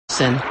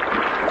Houston.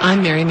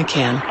 I'm Mary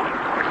McCann.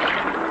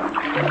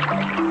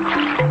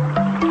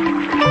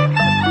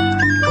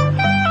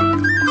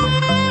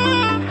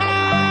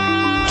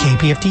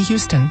 KPFT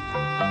Houston.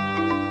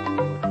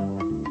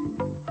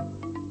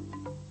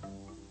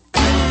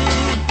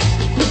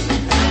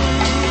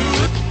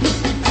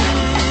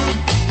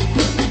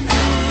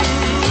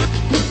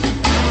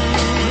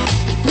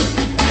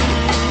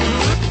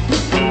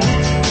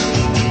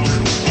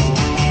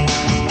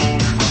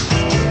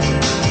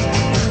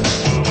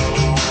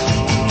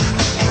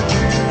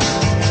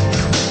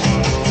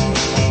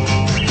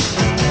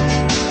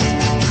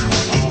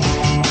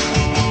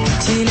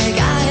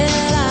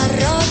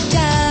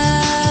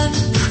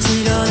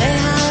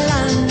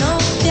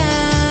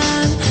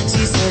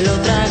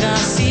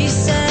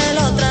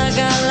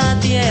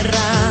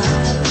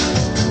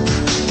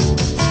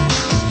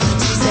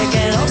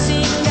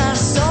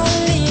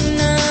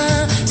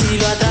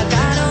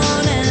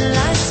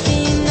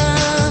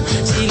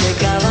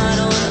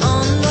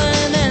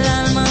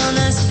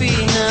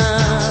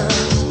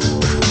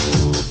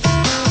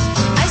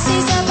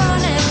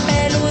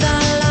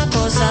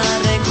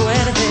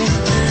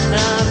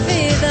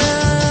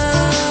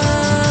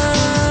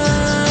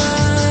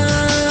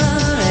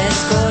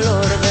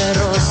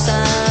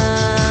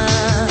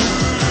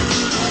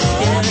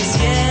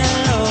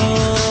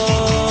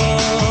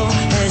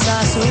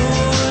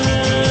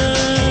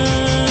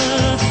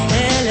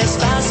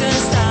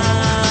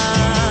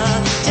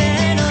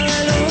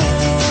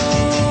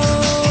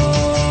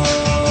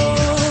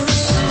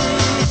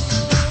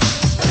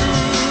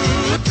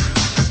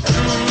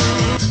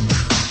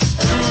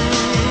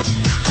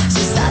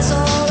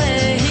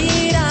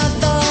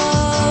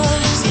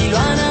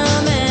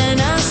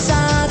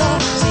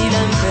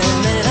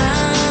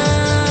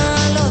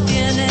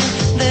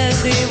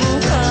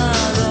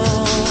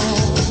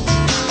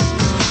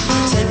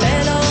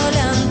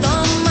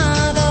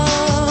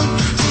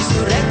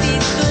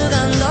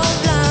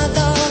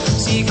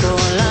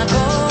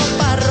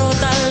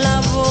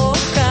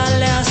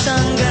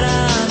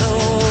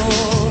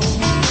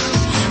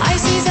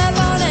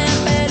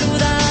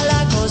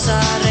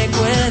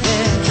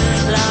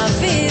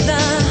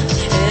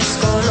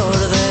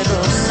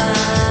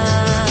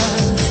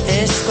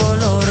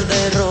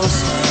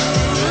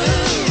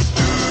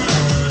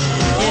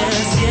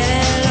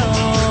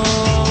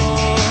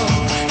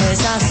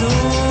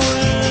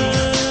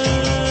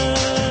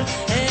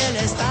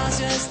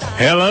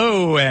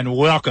 Hello and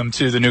welcome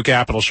to the New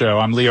Capital Show.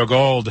 I'm Leo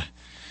Gold,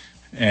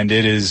 and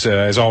it is,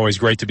 as always,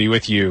 great to be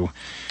with you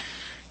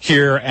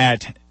here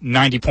at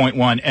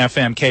 90.1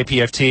 FM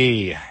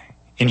KPFT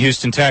in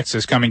Houston,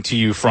 Texas, coming to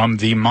you from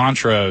the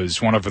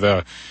Montrose, one of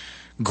the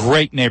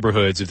great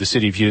neighborhoods of the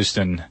city of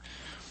Houston.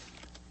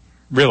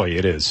 Really,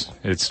 it is.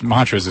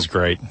 Montrose is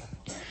great.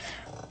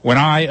 When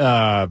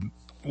I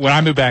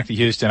moved back to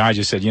Houston, I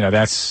just said, you know,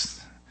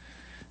 that's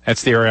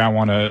the area I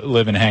want to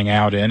live and hang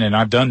out in, and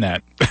I've done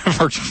that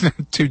for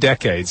 2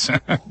 decades.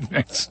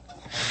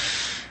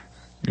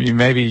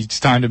 Maybe it's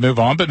time to move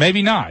on, but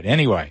maybe not.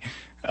 Anyway,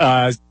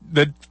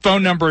 the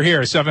phone number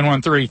here is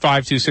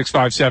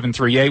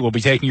 713-526-5738. We'll be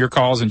taking your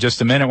calls in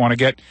just a minute. Want to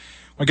get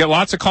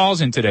lots of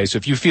calls in today, so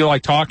if you feel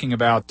like talking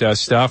about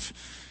stuff,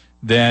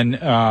 then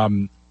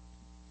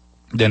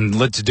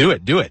let's do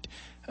it.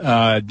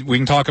 We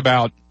can talk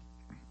about.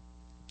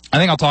 I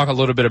think I'll talk a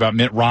little bit about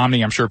Mitt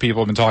Romney. I'm sure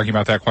people have been talking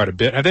about that quite a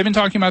bit. Have they been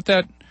talking about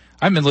that?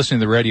 I haven't been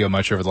listening to the radio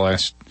much over the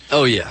last...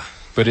 Oh, yeah.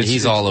 But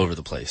he's all over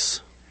the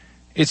place.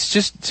 It's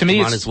just, to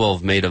me... Might as well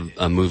have made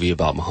a movie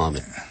about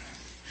Muhammad.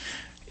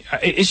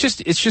 It's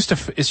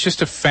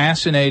just a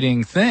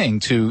fascinating thing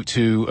to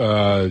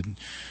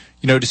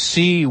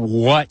see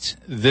what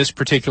this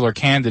particular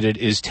candidate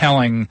is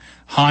telling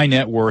high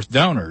net worth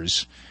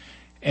donors.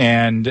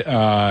 And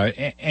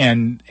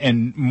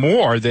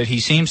more, that he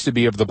seems to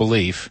be of the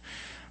belief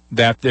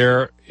that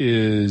there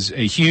is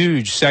a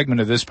huge segment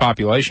of this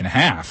population,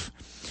 half,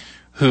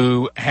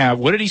 who have,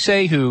 what did he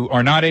say, who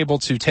are not able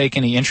to take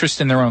any interest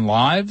in their own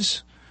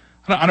lives?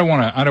 I don't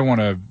want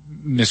to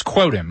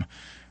misquote him,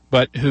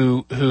 but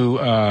who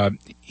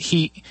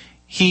he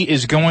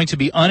is going to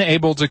be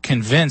unable to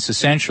convince,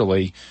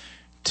 essentially,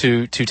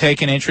 to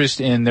take an interest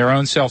in their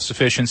own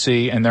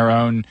self-sufficiency and their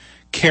own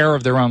care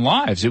of their own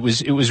lives. It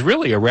was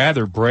really a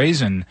rather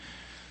brazen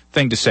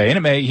thing to say,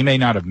 and he may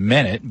not have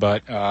meant it,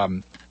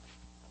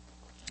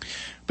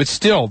 but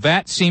still,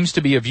 that seems to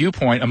be a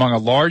viewpoint among a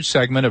large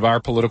segment of our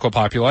political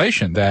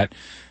population, that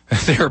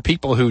there are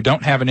people who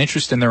don't have an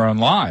interest in their own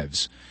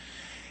lives.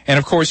 And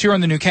of course, here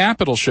on the New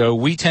Capital Show,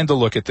 we tend to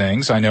look at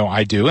things. I know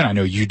I do, and I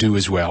know you do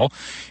as well.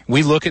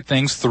 We look at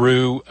things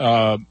through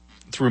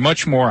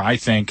much more, I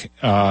think,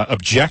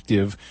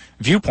 objective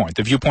viewpoint,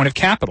 the viewpoint of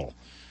capital.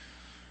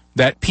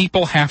 That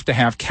people have to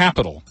have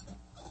capital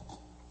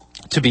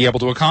to be able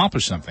to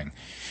accomplish something.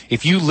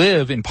 If you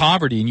live in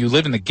poverty and you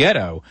live in the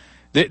ghetto,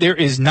 there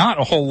is not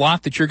a whole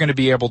lot that you're going to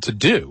be able to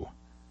do.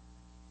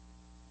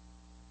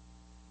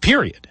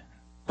 Period.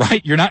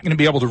 Right? You're not going to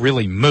be able to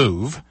really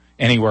move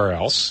anywhere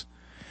else.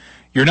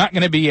 You're not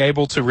going to be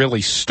able to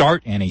really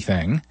start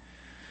anything.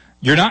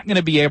 you're not going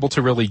to be able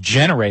to really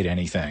generate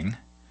anything.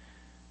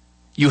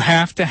 You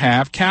have to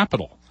have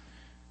capital.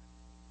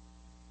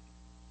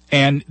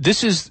 And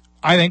this is,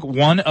 I think,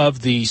 one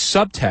of the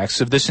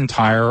subtexts of this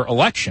entire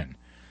election.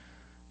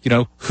 You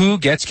know, who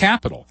gets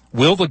capital?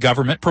 Will the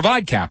government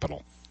provide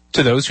capital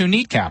to those who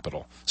need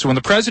capital? So when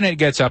the president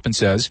gets up and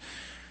says,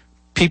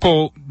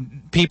 people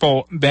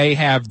may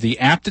have the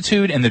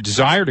aptitude and the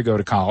desire to go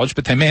to college,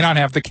 but they may not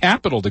have the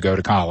capital to go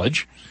to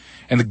college,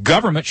 and the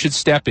government should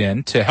step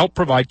in to help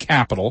provide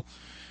capital,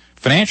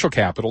 financial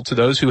capital, to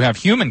those who have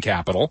human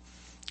capital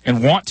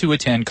and want to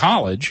attend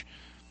college.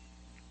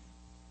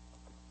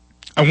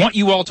 I want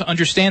you all to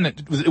understand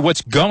that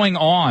what's going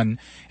on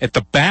at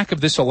the back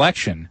of this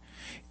election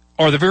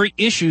are the very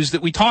issues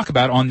that we talk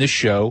about on this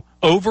show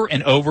over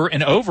and over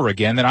and over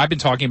again that I've been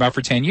talking about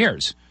for 10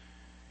 years.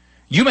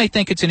 You may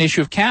think it's an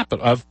issue of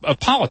capital, of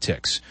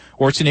politics,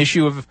 or it's an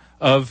issue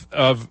of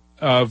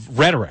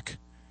rhetoric,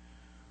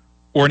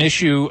 or an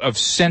issue of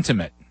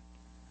sentiment.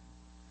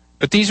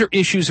 But these are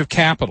issues of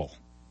capital.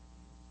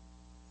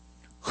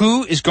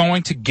 Who is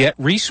going to get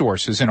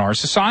resources in our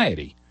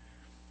society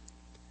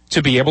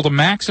to be able to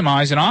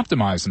maximize and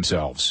optimize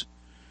themselves,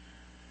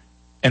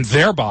 and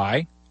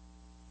thereby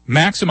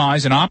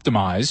maximize and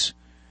optimize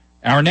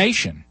our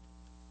nation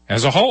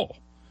as a whole?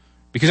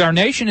 Because our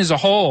nation as a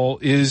whole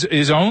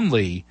is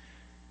only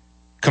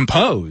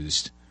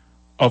composed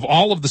of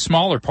all of the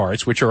smaller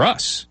parts, which are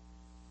us,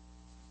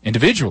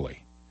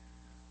 individually.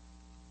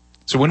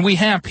 So when we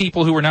have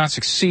people who are not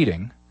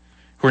succeeding,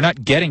 who are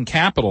not getting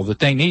capital that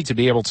they need to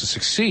be able to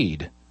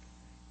succeed,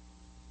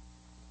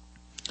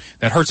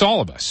 that hurts all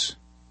of us.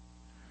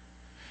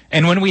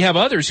 And when we have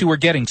others who are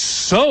getting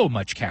so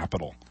much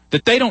capital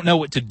that they don't know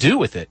what to do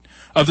with it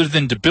other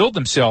than to build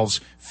themselves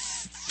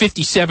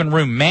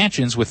 57-room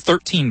mansions with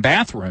 13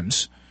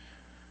 bathrooms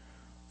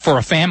for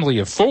a family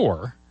of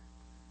 4.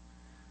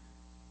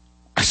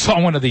 I saw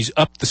one of these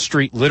up the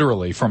street,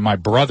 literally, from my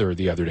brother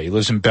the other day. He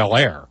lives in Bel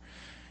Air,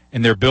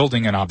 and they're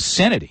building an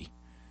obscenity.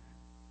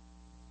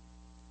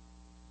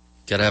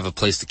 Got to have a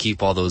place to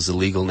keep all those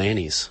illegal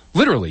nannies.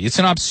 Literally, it's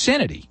an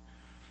obscenity.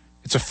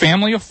 It's a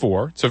family of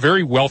 4. It's a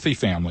very wealthy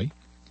family.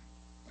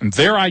 And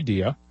their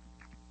idea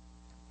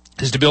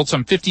is to build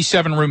some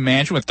 57-room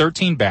mansion with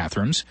 13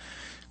 bathrooms.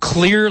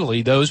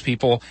 Clearly, those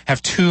people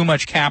have too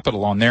much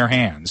capital on their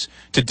hands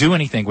to do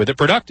anything with it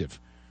productive.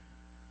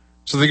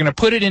 So they're going to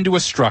put it into a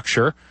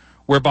structure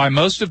whereby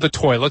most of the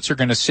toilets are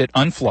going to sit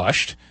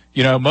unflushed,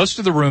 you know, most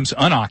of the rooms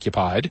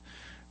unoccupied,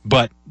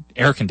 but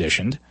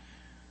air-conditioned.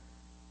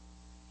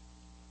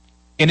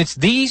 And it's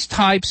these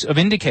types of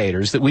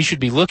indicators that we should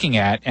be looking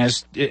at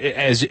as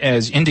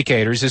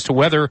indicators as to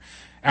whether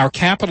our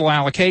capital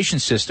allocation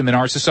system in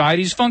our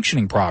society is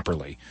functioning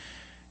properly.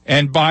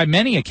 And by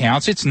many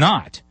accounts, it's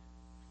not.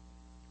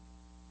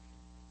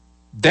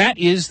 That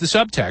is the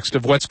subtext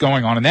of what's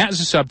going on, and that is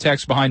the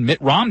subtext behind Mitt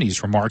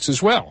Romney's remarks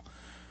as well.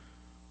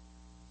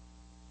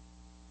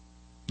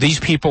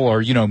 These people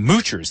are, you know,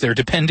 moochers. They're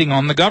depending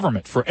on the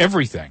government for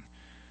everything.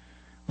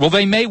 Well,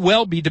 they may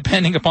well be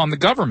depending upon the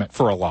government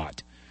for a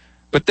lot,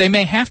 but they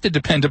may have to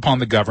depend upon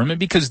the government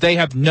because they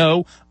have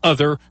no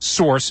other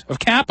source of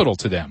capital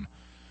to them.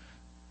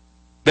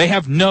 They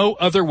have no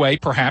other way,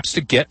 perhaps,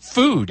 to get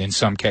food in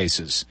some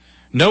cases.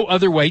 No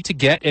other way to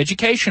get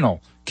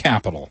educational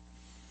capital.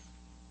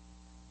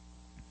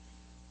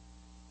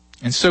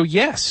 And so,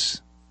 yes,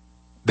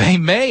 they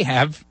may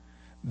have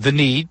the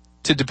need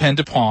to depend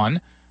upon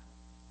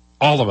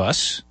all of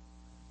us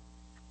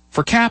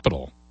for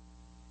capital.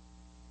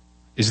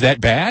 Is that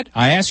bad?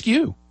 I ask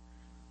you.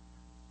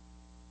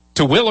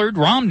 To Willard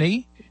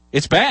Romney,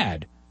 it's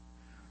bad.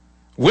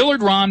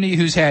 Willard Romney,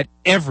 who's had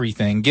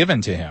everything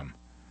given to him.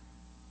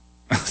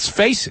 Let's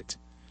face it.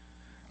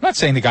 I'm not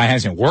saying the guy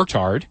hasn't worked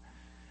hard,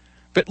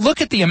 but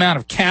look at the amount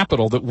of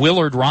capital that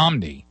Willard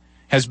Romney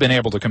has been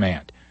able to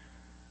command.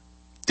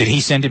 Did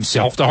he send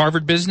himself to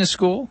Harvard Business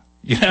School?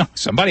 You know,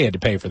 somebody had to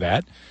pay for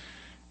that.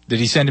 Did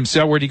he send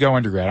himself? Where did he go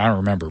undergrad? I don't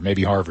remember.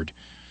 Maybe Harvard.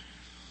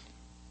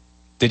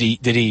 Did he,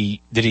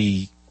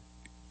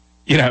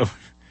 you know,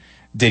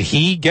 did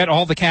he get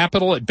all the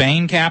capital at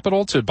Bain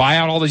Capital to buy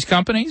out all these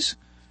companies?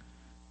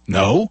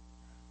 No.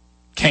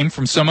 Came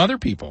from some other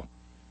people.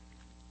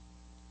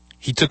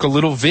 He took a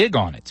little vig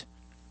on it.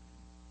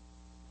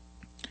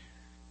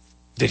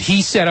 Did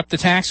he set up the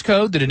tax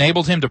code that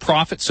enabled him to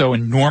profit so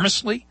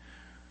enormously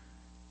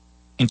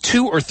in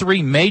 2 or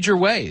 3 major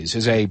ways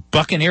as a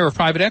buccaneer of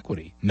private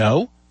equity?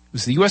 No. It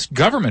was the U.S.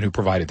 government who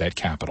provided that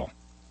capital.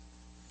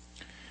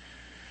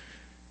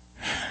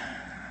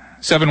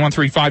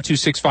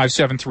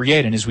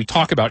 713-526-5738. And as we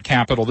talk about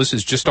capital, this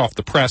is just off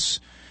the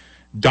press.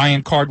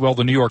 Diane Cardwell,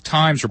 the New York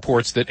Times,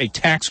 reports that a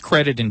tax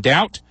credit in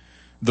doubt.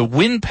 The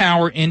wind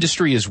power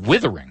industry is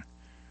withering.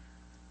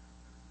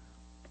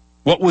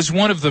 What was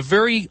one of the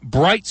very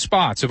bright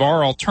spots of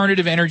our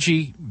alternative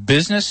energy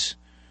business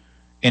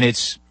in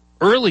its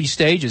early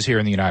stages here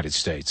in the United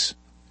States,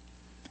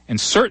 and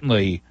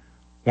certainly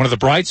one of the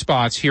bright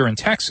spots here in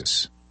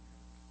Texas,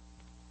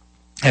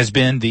 has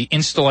been the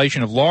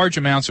installation of large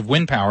amounts of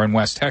wind power in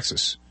West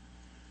Texas.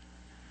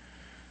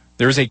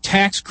 There's a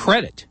tax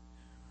credit.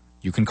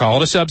 You can call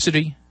it a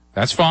subsidy.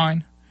 That's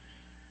fine.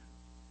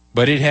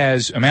 But it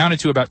has amounted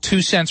to about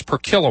 2 cents per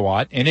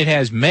kilowatt, and it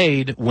has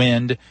made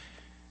wind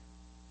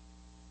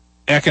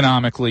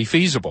economically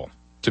feasible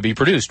to be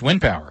produced,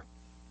 wind power.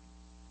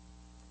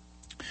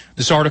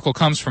 This article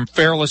comes from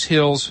Fairless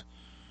Hills,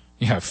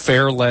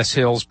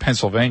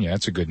 Pennsylvania.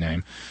 That's a good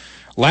name.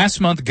 Last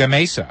month,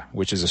 Gamesa,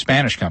 which is a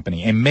Spanish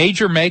company, a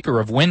major maker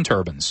of wind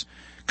turbines,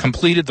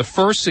 completed the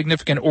first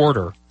significant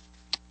order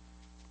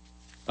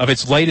of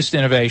its latest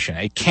innovation,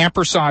 a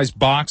camper-sized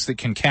box that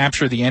can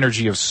capture the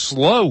energy of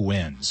slow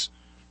winds.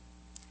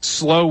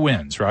 Slow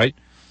winds, right?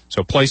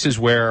 So places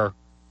where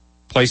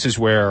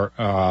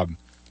the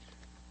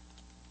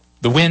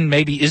wind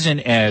maybe isn't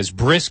as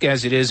brisk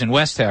as it is in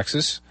West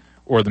Texas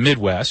or the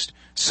Midwest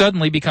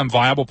suddenly become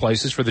viable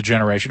places for the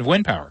generation of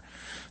wind power.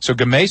 So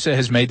Gamesa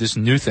has made this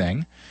new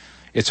thing.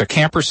 It's a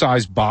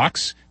camper-sized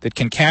box that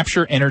can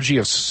capture energy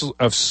of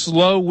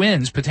slow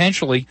winds,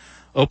 potentially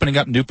opening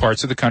up new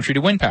parts of the country to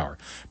wind power.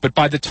 But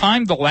by the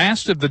time the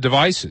last of the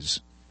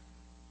devices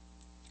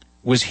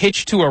was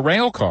hitched to a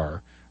rail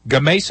car,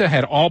 Gamesa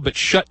had all but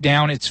shut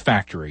down its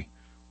factory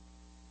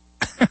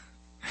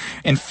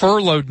and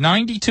furloughed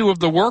 92 of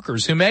the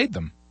workers who made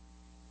them.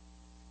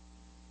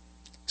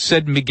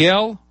 Said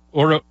Miguel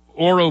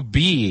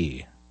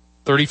Orobii,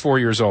 34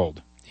 years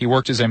old. He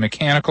worked as a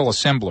mechanical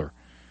assembler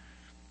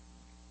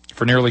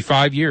for nearly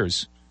 5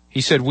 years.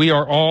 He said, "We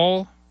are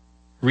all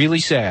really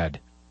sad.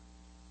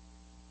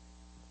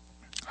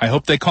 I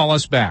hope they call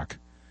us back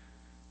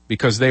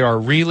because they are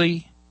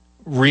really,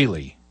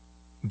 really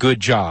good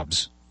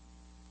jobs."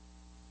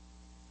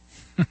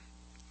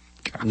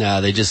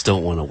 No, they just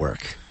don't want to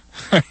work.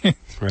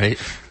 Right?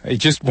 They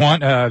just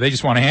want a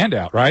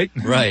handout, right?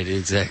 Right,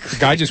 exactly. The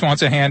guy just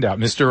wants a handout,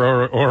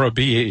 Mr.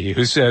 Orobii,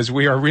 who says,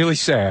 "We are really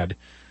sad.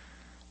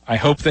 I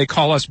hope they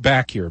call us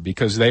back here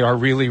because they are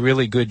really,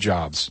 really good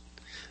jobs."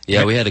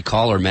 Yeah, we had a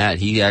caller, Matt.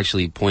 He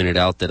actually pointed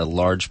out that a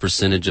large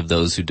percentage of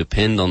those who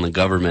depend on the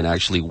government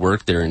actually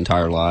work their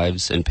entire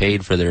lives and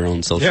paid for their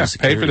own Social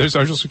Security. Paid for their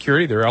Social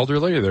Security. They're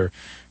elderly.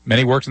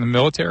 Many worked in the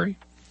military.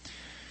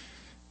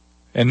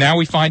 And now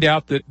we find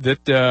out that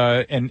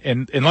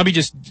and let me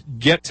just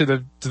get to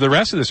the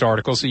rest of this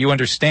article so you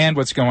understand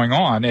what's going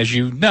on. As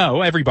you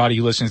know, everybody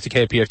who listens to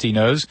KPFT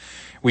knows,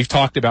 we've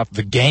talked about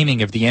the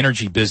gaming of the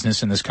energy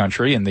business in this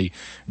country and the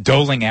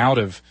doling out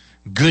of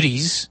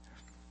goodies.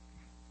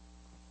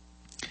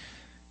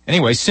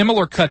 Anyway,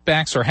 similar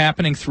cutbacks are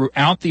happening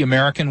throughout the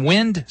American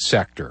wind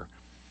sector,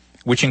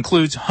 which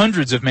includes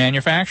hundreds of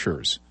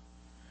manufacturers,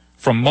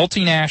 from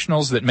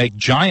multinationals that make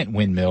giant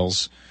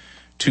windmills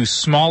to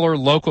smaller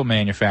local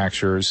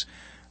manufacturers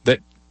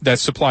that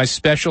supply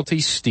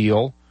specialty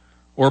steel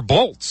or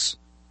bolts.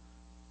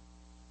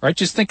 Right?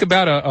 Just think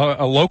about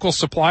a local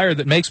supplier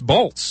that makes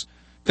bolts.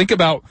 Think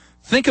about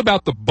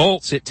the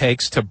bolts it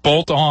takes to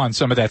bolt on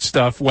some of that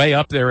stuff way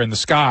up there in the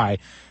sky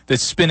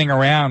that's spinning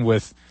around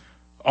with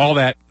all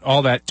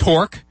that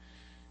torque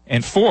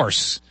and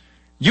force.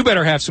 You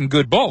better have some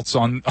good bolts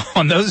on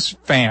those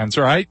fans,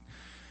 right?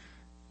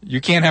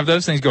 You can't have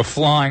those things go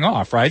flying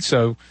off, right?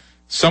 So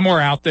somewhere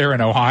out there in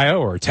Ohio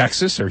or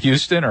Texas or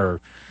Houston or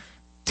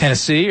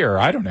Tennessee or,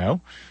 I don't know,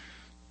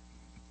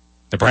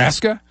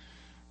 Nebraska,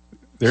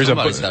 there's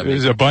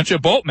a bunch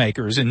of bolt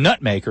makers and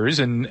nut makers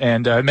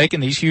and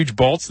making these huge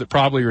bolts that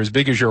probably are as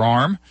big as your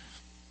arm,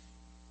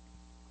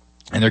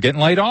 and they're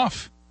getting laid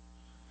off.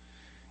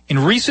 In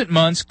recent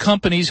months,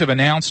 companies have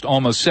announced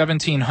almost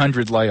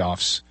 1,700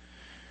 layoffs.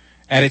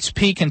 At its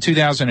peak in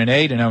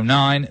 2008 and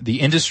 2009,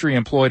 the industry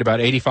employed about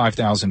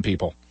 85,000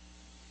 people,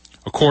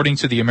 according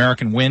to the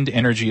American Wind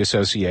Energy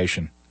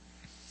Association.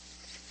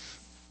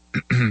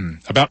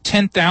 About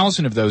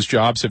 10,000 of those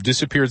jobs have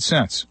disappeared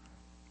since,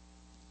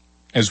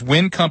 as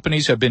wind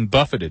companies have been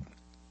buffeted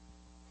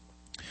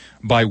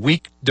by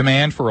weak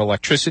demand for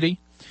electricity,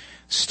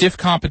 stiff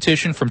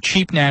competition from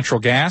cheap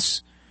natural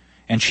gas,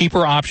 and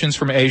cheaper options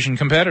from Asian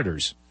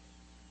competitors.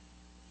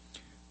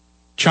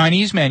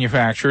 Chinese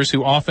manufacturers,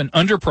 who often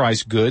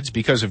underprice goods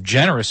because of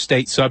generous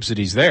state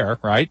subsidies there,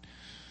 right,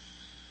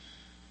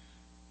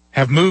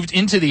 have moved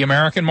into the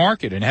American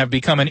market and have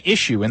become an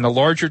issue in the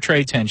larger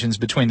trade tensions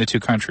between the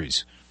two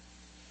countries.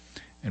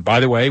 And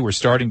by the way, we're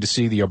starting to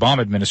see the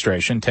Obama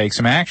administration take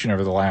some action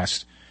over the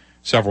last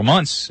several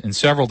months in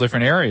several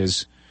different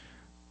areas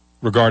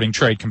regarding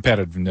trade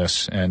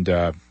competitiveness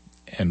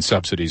and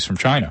subsidies from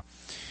China.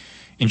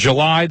 In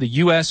July, the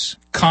U.S.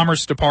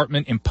 Commerce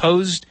Department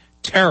imposed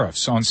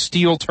tariffs on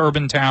steel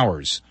turbine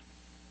towers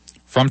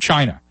from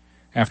China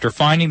after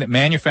finding that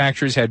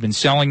manufacturers had been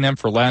selling them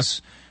for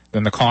less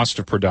than the cost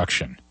of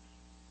production.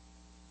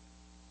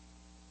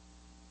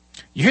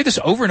 You hear this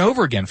over and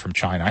over again from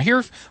China.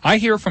 I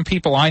hear from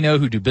people I know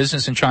who do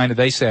business in China.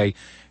 They say,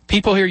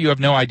 people here, you have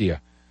no idea.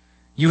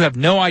 You have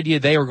no idea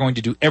they are going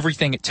to do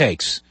everything it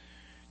takes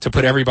to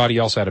put everybody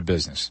else out of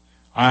business.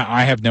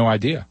 I have no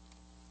idea.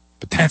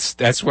 But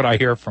that's what I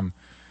hear from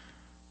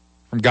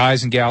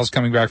guys and gals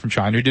coming back from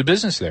China who do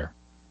business there.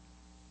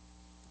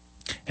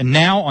 And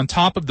now, on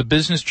top of the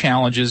business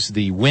challenges,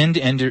 the wind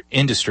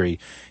industry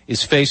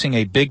is facing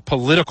a big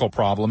political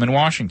problem in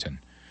Washington.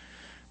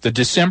 The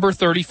December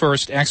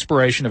 31st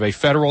expiration of a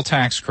federal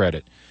tax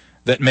credit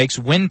that makes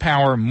wind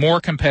power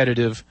more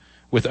competitive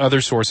with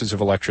other sources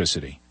of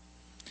electricity.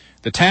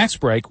 The tax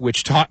break,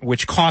 which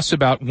costs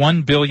about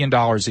 $1 billion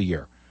a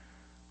year.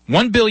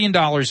 $1 billion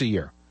a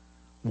year.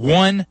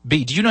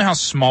 Do you know how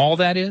small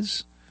that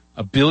is?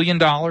 $1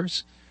 billion?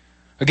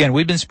 Again,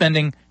 we've been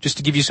spending, just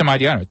to give you some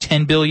idea, I don't know,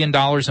 $10 billion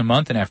a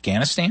month in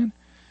Afghanistan.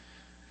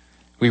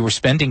 We were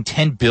spending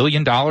 $10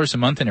 billion a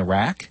month in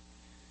Iraq.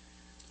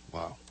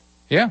 Wow.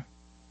 Yeah.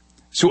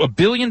 So $1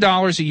 billion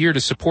a year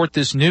to support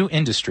this new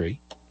industry.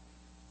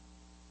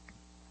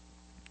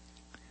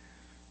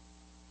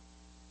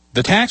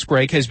 The tax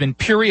break has been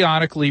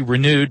periodically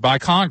renewed by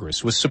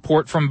Congress with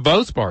support from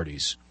both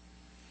parties.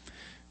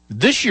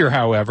 This year,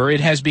 however,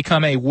 it has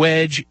become a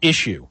wedge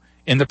issue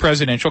in the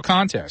presidential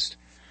contest.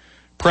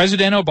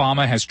 President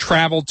Obama has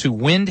traveled to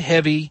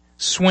wind-heavy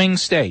swing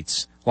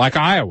states like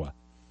Iowa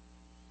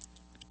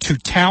to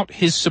tout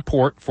his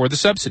support for the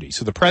subsidy.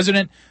 So the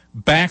president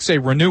backs a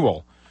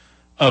renewal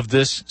of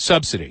this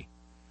subsidy,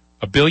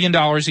 $1 billion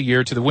a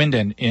year to the wind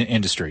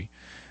industry.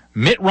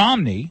 Mitt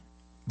Romney,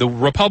 the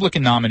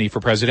Republican nominee for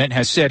president,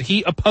 has said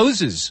he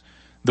opposes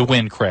the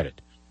wind credit.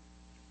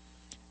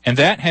 And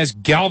that has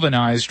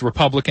galvanized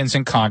Republicans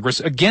in Congress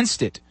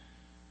against it,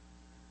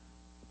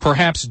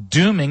 perhaps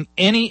dooming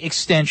any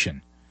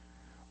extension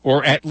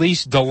or at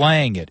least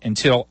delaying it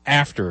until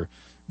after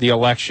the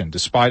election,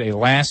 despite a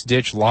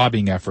last-ditch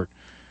lobbying effort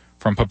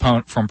from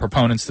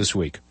proponents this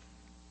week.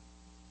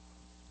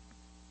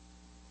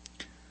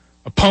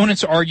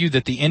 Opponents argue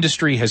that the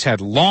industry has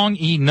had long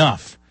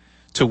enough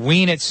to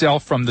wean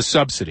itself from the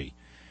subsidy,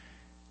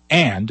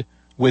 and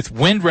with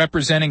wind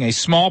representing a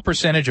small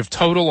percentage of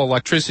total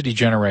electricity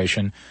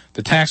generation,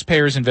 the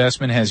taxpayers'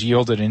 investment has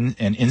yielded an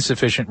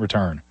insufficient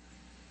return.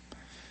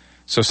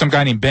 So some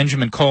guy named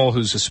Benjamin Cole,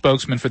 who's a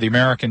spokesman for the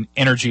American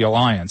Energy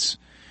Alliance,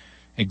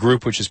 a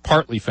group which is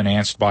partly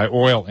financed by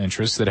oil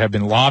interests that have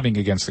been lobbying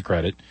against the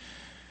credit,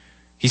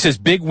 he says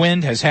big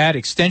wind has had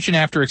extension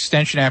after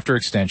extension after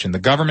extension. The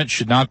government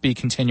should not be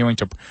continuing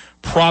to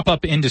prop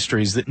up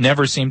industries that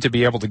never seem to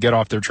be able to get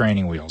off their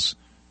training wheels.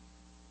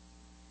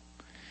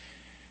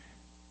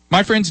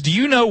 My friends, do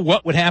you know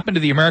what would happen to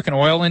the American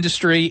oil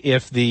industry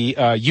if the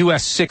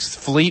U.S. Sixth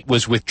Fleet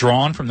was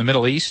withdrawn from the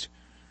Middle East?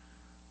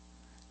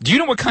 Do you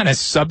know what kind of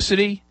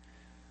subsidy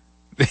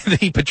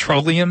the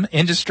petroleum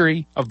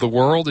industry of the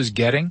world is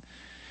getting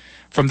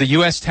from the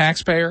U.S.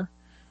 taxpayer?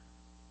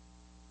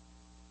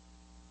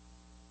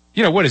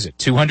 You know, what is it,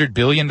 $200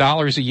 billion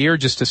a year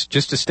just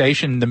to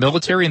station the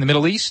military in the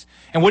Middle East?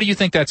 And what do you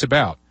think that's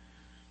about?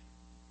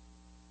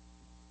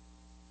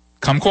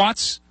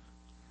 Kumquats?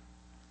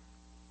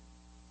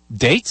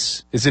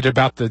 Dates? Is it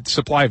about the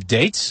supply of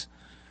dates?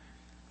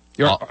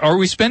 Are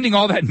we spending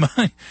all that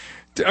money?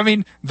 I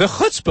mean, the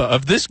chutzpah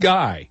of this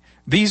guy,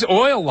 these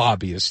oil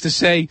lobbyists, to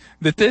say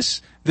that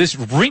this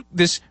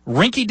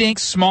rinky-dink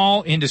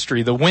small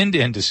industry, the wind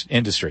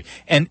industry,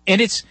 and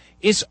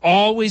it's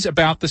always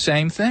about the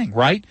same thing,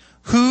 right?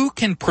 Who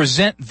can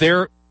present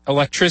their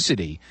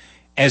electricity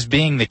as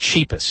being the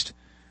cheapest?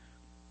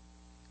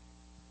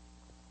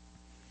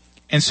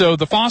 And so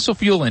the fossil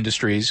fuel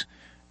industries,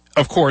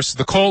 of course,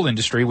 the coal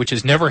industry, which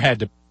has never had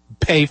to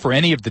pay for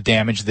any of the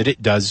damage that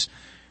it does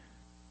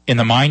in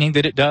the mining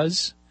that it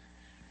does,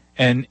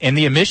 and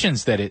the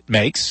emissions that it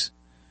makes,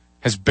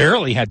 has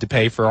barely had to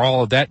pay for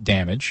all of that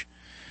damage.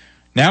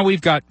 Now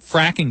we've got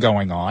fracking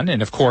going on,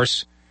 and of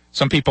course,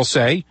 some people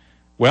say,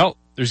 well,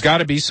 there's got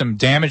to be some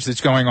damage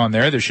that's going on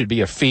there. There should be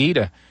a fee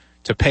to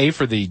pay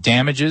for the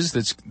damages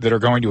that are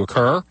going to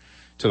occur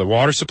to the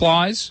water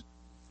supplies.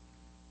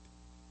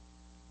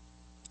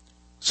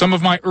 Some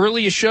of my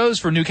earliest shows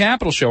for New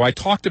Capital Show, I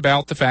talked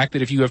about the fact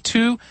that if you have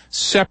two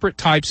separate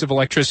types of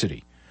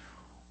electricity,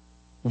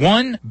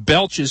 one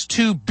belches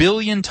 2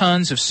 billion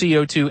tons of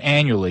CO2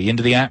 annually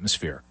into the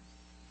atmosphere.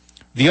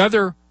 The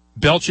other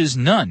belches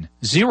none,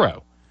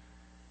 zero.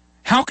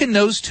 How can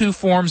those two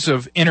forms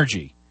of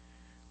energy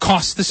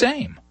cost the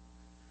same?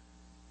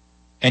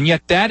 And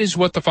yet that is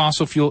what the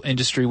fossil fuel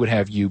industry would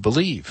have you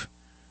believe.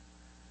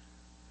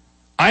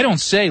 I don't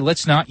say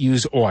let's not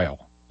use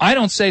oil. I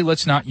don't say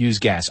let's not use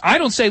gas. I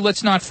don't say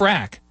let's not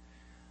frack.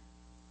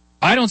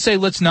 I don't say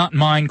let's not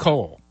mine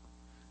coal.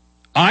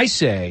 I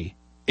say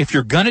if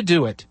you're going to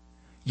do it,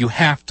 you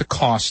have to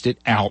cost it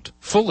out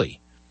fully.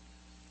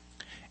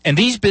 And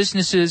these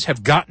businesses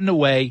have gotten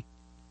away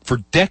for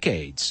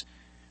decades,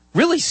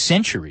 really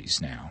centuries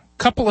now,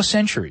 couple of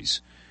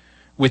centuries,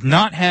 with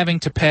not having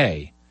to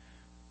pay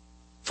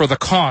for the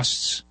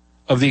costs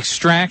of the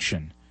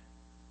extraction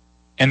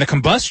and the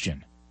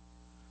combustion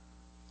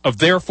of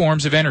their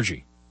forms of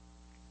energy.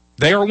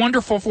 They are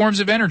wonderful forms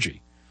of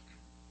energy.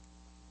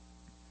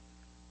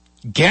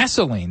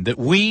 Gasoline that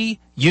we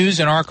use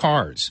in our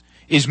cars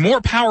is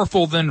more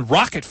powerful than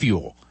rocket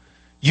fuel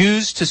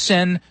used to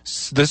send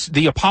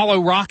the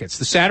Apollo rockets,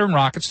 the Saturn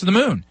rockets, to the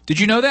moon. Did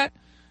you know that?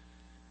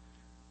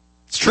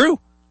 It's true.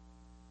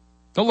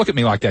 Don't look at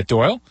me like that,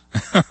 Doyle.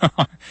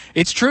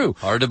 It's true.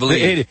 Hard to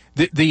believe.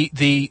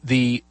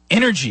 The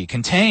energy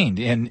contained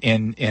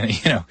in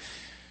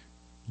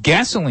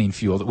gasoline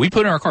fuel that we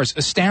put in our cars,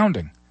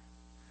 astounding.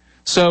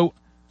 So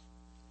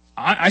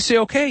I say,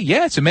 okay,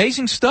 yeah, it's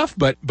amazing stuff,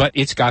 but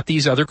it's got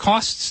these other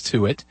costs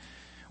to it.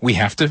 We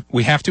have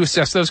to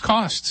assess those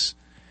costs.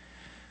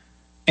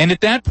 And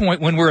at that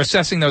point, when we're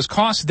assessing those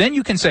costs, then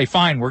you can say,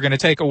 fine, we're going to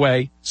take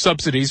away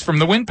subsidies from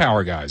the wind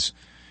power guys.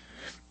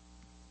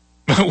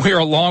 We're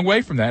a long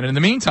way from that. And in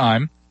the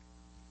meantime,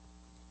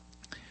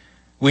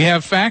 we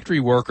have factory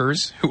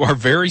workers who are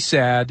very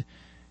sad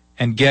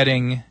and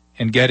getting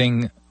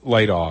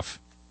laid off.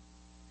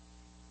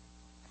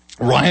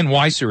 Ryan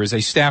Weiser is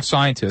a staff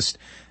scientist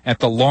at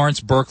the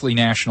Lawrence Berkeley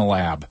National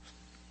Lab.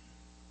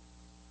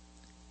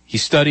 He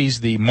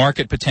studies the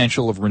market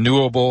potential of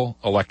renewable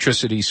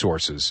electricity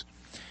sources.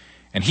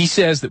 And he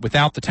says that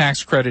without the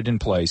tax credit in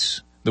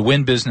place, the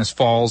wind business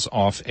falls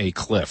off a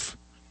cliff.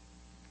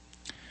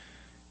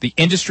 The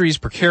industry's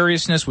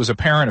precariousness was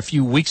apparent a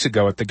few weeks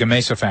ago at the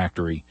Gamesa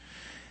factory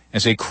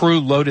as a crew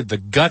loaded the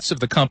guts of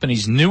the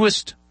company's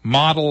newest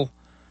model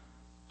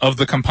of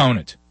the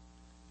component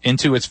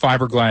into its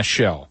fiberglass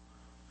shell.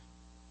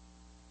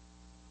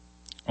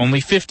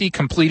 Only 50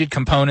 completed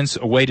components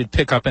awaited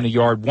pickup in a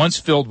yard once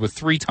filled with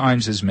 3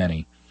 times as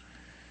many.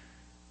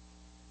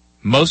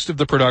 Most of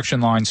the production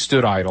line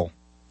stood idle,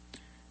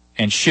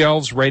 and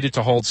shelves rated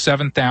to hold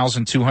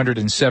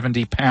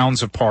 7,270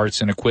 pounds of parts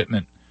and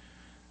equipment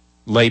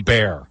lay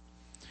bare.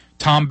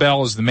 Tom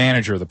Bell is the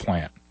manager of the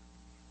plant.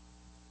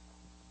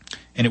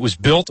 And it was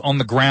built on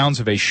the grounds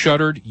of a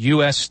shuttered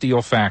U.S.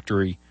 steel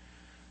factory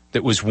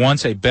that was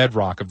once a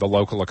bedrock of the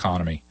local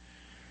economy.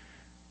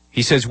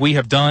 He says, we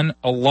have done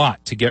a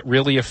lot to get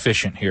really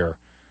efficient here.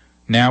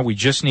 Now we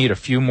just need a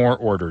few more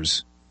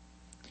orders.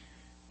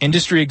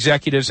 Industry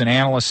executives and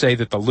analysts say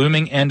that the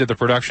looming end of the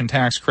production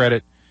tax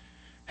credit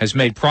has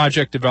made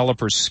project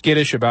developers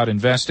skittish about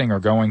investing or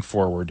going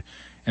forward,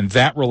 and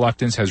that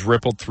reluctance has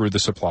rippled through the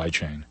supply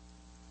chain.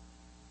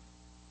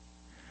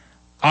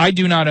 I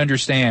do not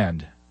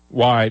understand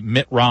why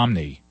Mitt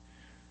Romney,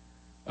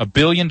 $1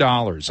 billion,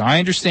 I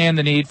understand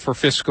the need for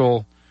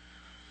fiscal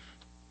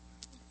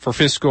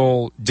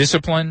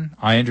discipline.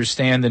 I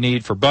understand the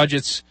need for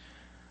budgets.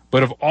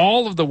 But of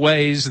all of the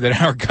ways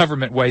that our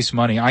government wastes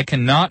money, I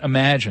cannot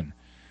imagine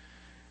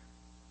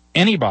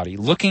anybody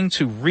looking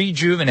to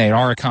rejuvenate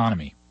our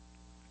economy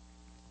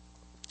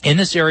in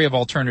this area of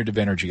alternative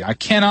energy. I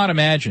cannot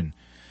imagine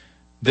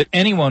that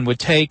anyone would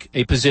take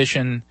a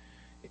position,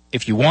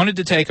 if you wanted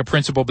to take a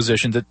principled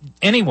position, that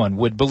anyone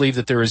would believe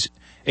that there is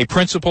a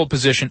principled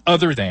position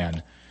other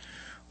than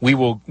we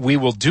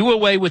will do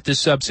away with this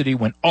subsidy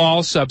when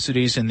all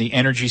subsidies in the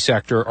energy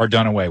sector are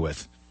done away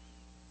with.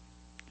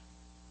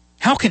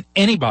 How can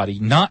anybody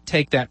not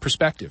take that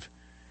perspective?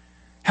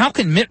 How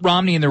can Mitt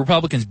Romney and the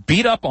Republicans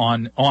beat up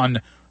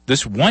on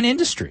this one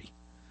industry,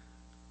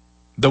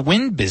 the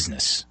wind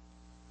business,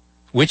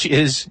 which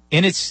is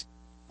in its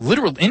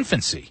literal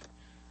infancy?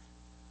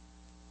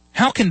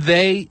 How can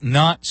they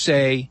not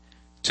say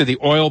to the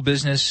oil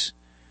business,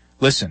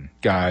 listen,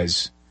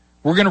 guys,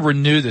 we're going to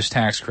renew this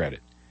tax credit.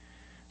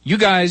 You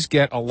guys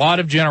get a lot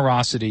of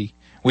generosity.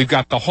 We've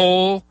got the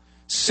whole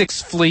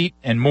Sixth Fleet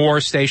and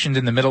more stationed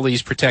in the Middle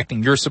East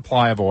protecting your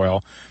supply of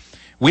oil.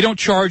 We don't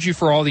charge you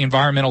for all the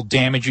environmental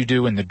damage you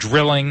do in the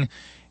drilling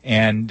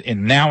and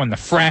now in the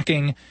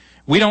fracking.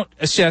 We don't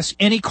assess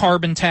any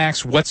carbon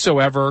tax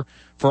whatsoever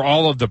for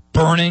all of the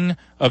burning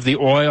of the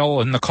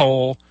oil and the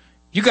coal.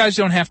 You guys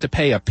don't have to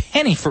pay a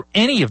penny for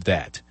any of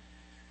that.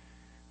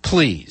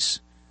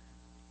 Please,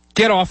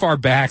 get off our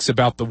backs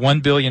about the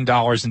 $1 billion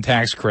in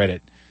tax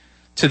credit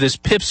to this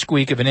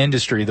pipsqueak of an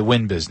industry, the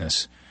wind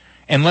business.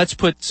 And let's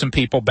put some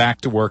people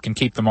back to work and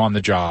keep them on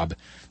the job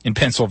in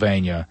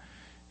Pennsylvania,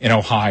 in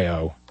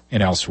Ohio,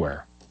 and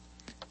elsewhere.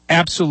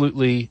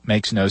 Absolutely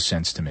makes no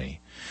sense to me.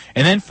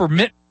 And then for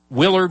Mitt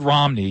Willard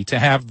Romney to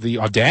have the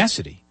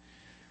audacity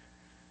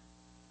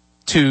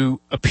to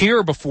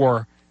appear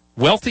before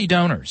wealthy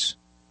donors,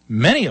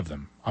 many of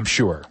them, I'm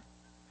sure,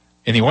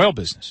 in the oil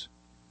business,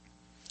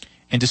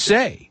 and to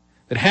say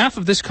that half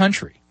of this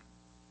country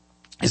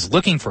is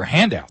looking for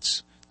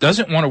handouts,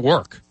 doesn't want to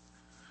work.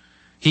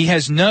 He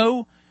has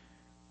no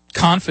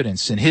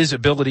confidence in his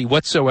ability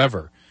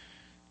whatsoever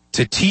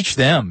to teach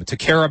them to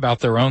care about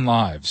their own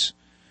lives.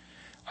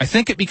 I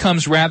think it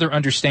becomes rather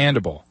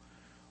understandable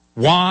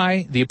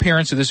why the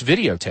appearance of this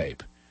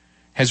videotape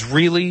has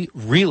really,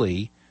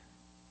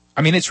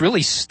 it's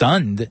really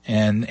stunned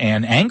and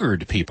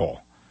angered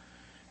people,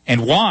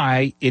 and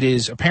why it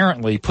is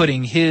apparently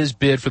putting his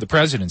bid for the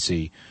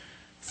presidency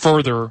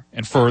further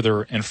and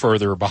further and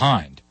further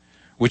behind,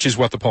 which is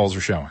what the polls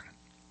are showing.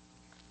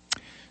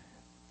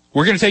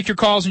 We're going to take your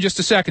calls in just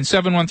a second,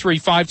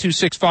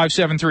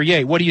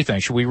 713-526-5738. What do you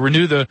think? Should we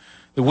renew the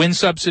wind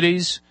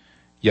subsidies?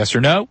 Yes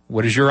or no?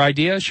 What is your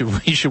idea?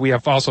 Should we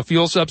have fossil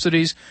fuel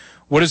subsidies?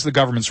 What is the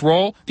government's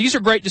role? These are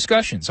great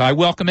discussions. I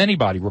welcome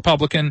anybody,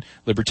 Republican,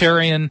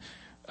 Libertarian,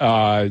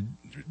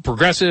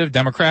 Progressive,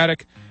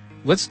 Democratic.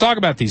 Let's talk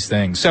about these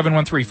things.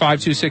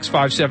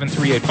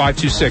 713-526-5738,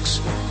 526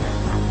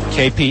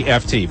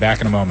 KPFT.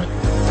 Back in a moment.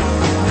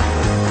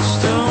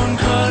 Stone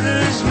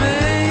cutters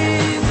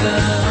made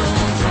them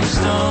from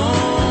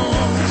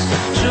stones,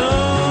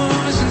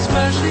 chosen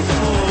especially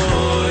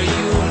for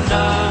you and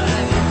I,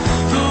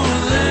 who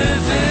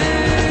live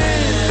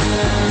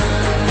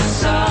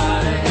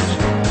inside.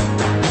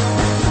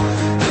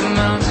 The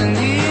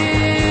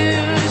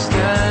mountaineers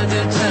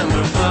gather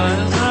timber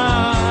piles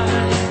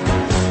high,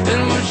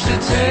 in which to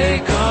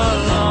take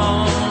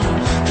along,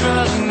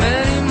 traveling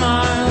many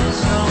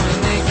miles,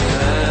 knowing they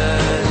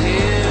get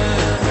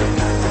here.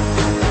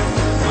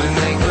 When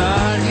they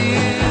got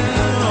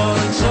here, all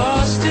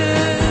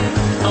exhausted,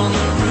 on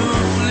the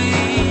roof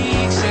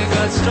leaks, they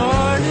got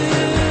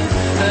started.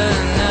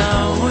 And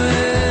now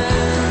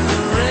when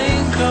the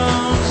rain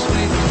comes,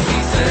 we can be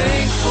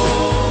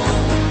thankful.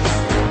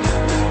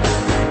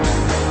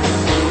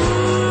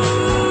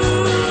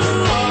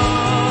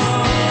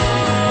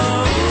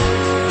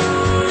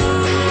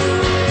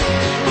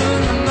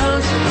 When the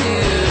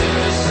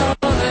mountaineers saw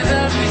that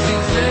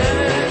everything's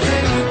there,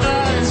 they were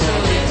glad, and so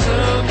they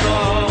took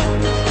off.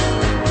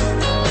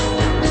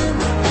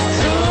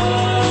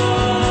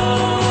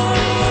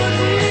 Thought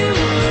we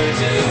were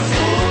due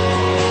for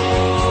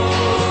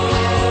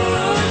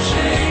a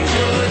change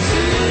or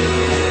two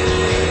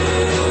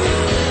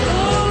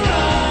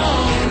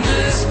around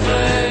this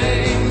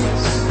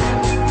place.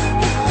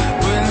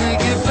 When they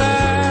get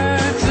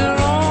back, they're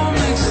all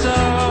mixed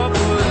up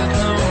with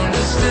no one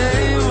to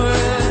stay with.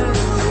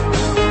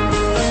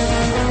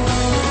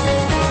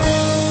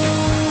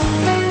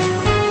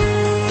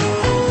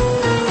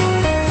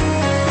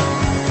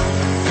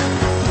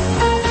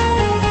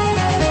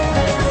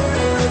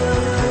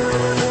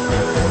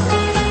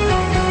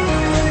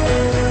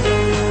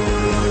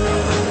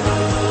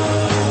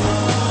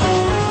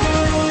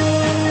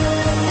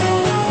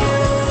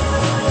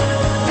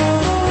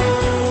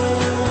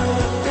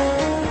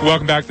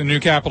 Welcome back to the New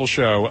Capital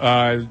Show.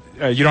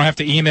 You don't have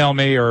to email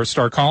me or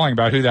start calling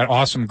about who that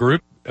awesome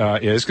group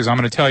is, because I'm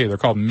going to tell you. They're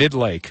called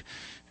Midlake,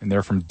 and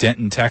they're from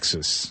Denton,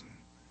 Texas.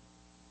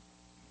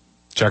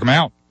 Check them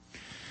out.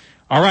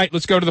 All right,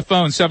 let's go to the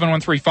phone,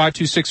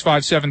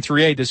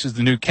 713-526-5738. This is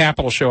the New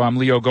Capital Show. I'm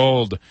Leo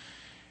Gold.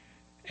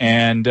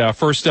 And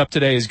first up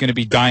today is going to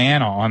be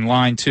Diana on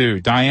line 2.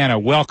 Diana,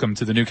 welcome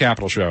to the New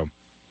Capital Show.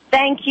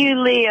 Thank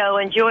you, Leo.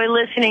 Enjoy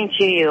listening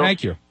to you.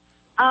 Thank you.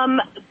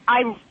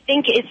 I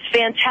think it's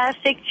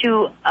fantastic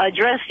to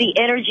address the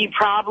energy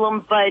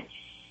problem, but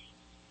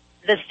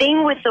the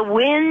thing with the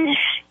wind,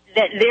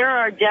 that there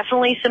are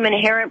definitely some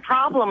inherent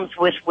problems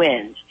with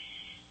wind.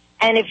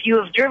 And if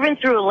you have driven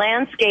through a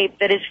landscape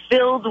that is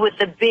filled with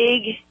the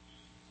big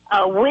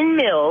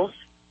windmills,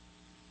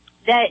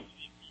 that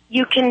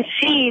you can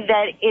see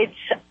that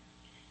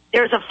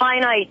there's a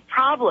finite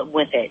problem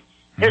with it.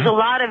 There's a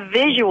lot of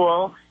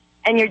visual,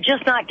 and you're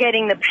just not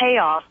getting the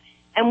payoff.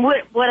 And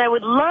what I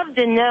would love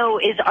to know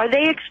is, are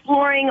they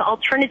exploring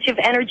alternative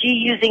energy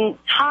using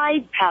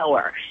tide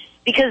power?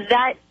 Because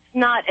that's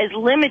not as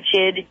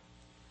limited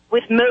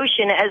with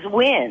motion as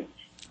wind.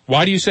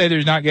 Why do you say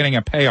there's not getting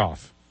a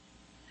payoff?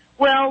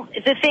 Well,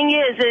 the thing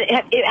is,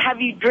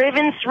 have you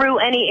driven through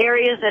any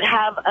areas that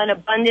have an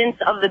abundance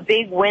of the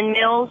big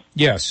windmills?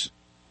 Yes.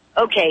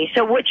 Okay,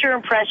 so what's your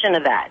impression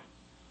of that?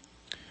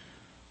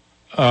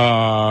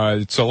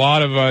 It's a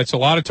lot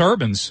of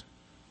turbines.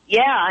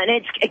 Yeah, and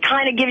it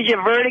kind of gives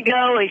you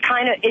vertigo. It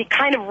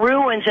kind of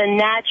ruins a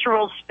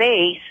natural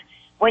space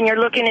when you're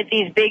looking at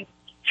these big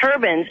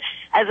turbines.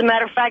 As a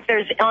matter of fact,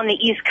 on the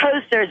East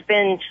Coast, there's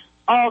been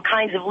all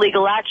kinds of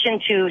legal action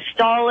to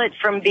stall it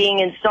from being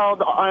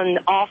installed on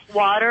off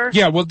water.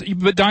 Yeah, well,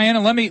 but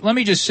Diana, let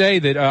me just say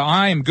that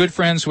I am good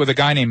friends with a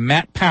guy named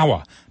Matt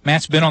Powa.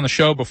 Matt's been on the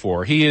show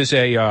before. He is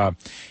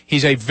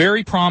he's a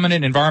very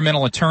prominent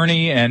environmental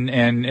attorney and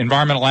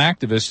environmental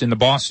activist in the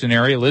Boston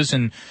area. Lives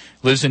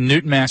in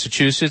Newton,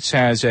 Massachusetts.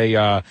 Has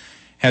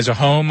a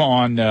home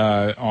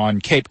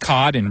on Cape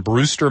Cod in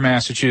Brewster,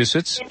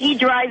 Massachusetts. And he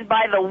drives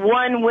by the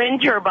one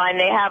wind turbine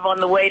they have on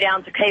the way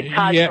down to Cape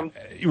Cod. Yeah,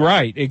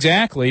 right,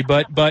 exactly.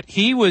 But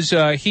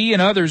he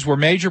and others were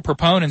major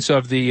proponents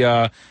of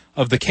the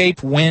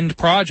Cape Wind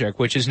project,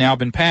 which has now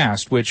been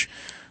passed,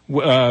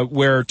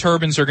 where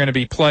turbines are going to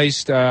be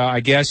placed, I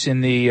guess,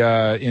 in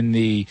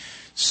the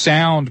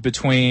sound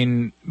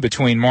between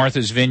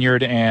Martha's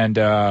Vineyard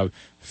and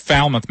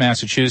Falmouth,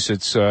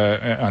 Massachusetts,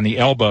 on the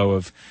elbow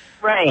of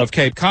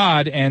Cape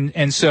Cod,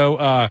 and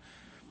so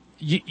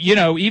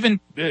even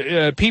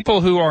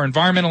people who are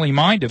environmentally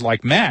minded,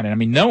 like Matt, and I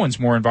mean no one's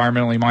more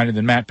environmentally minded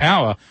than Matt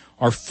Powa,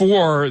 are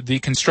for the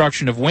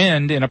construction of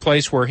wind in a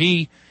place where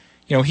he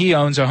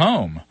owns a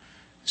home.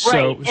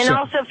 Right, and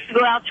also if you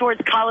go out towards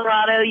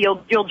Colorado,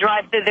 you'll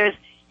drive through.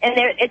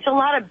 It's a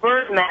lot of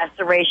bird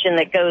maceration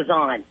that goes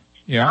on.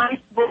 Yeah.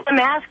 What I'm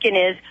asking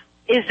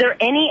is there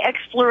any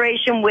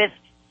exploration with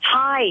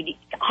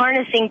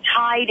harnessing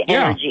tide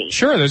energy? Yeah,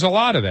 sure, there's a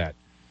lot of that.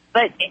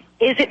 But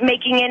is it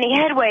making any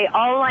headway?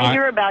 All I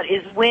hear about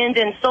is wind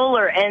and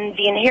solar, and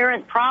the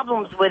inherent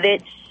problems with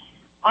it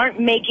aren't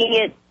making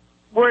it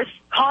worth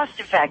cost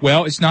effective.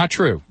 Well, it's not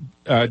true,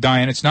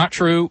 Diane. It's not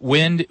true.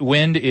 Wind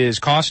is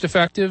cost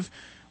effective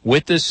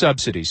with this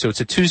subsidy. So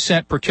it's a 2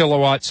 cent per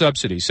kilowatt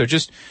subsidy. So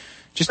just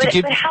to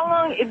give. But how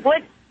long?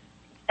 What?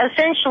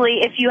 Essentially,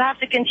 if you have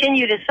to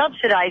continue to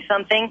subsidize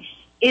something,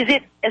 is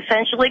it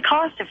essentially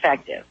cost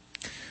effective?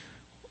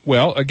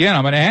 Well, again,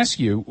 I'm going to ask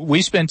you.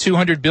 We spend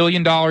 $200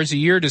 billion a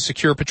year to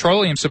secure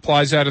petroleum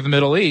supplies out of the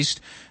Middle East.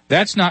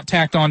 That's not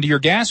tacked onto your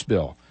gas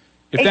bill.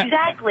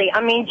 Exactly.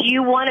 I mean, do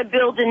you want to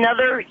build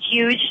another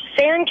huge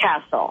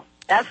sandcastle?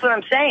 That's what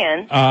I'm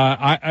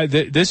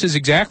saying. This is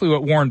exactly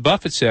what Warren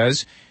Buffett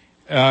says.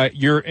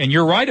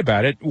 You're right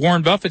about it.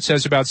 Warren Buffett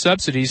says about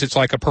subsidies, it's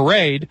like a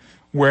parade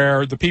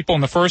where the people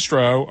in the first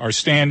row are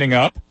standing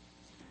up,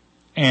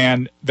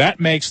 and that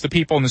makes the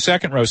people in the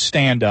second row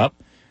stand up.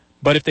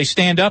 But if they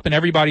stand up and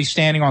everybody's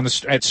standing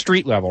at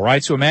street level,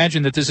 right? So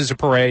imagine that this is a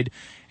parade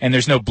and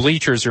there's no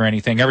bleachers or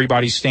anything.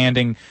 Everybody's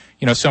standing,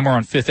 somewhere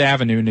on Fifth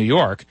Avenue, New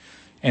York.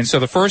 And so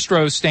the first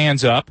row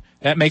stands up.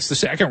 That makes the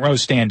second row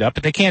stand up.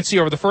 But they can't see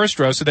over the first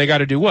row, so they got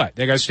to do what?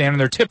 They got to stand on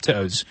their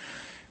tiptoes,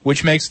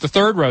 which makes the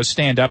third row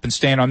stand up and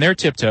stand on their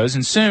tiptoes.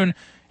 And soon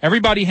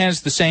everybody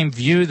has the same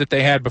view that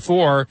they had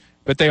before,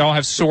 but they all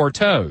have sore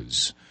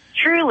toes.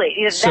 Truly.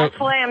 That's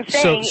why I'm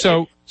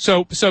saying.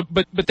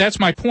 But that's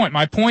my point.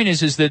 My point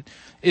is that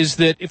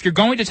if you're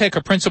going to take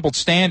a principled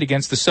stand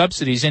against the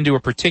subsidies into a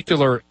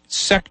particular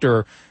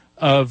sector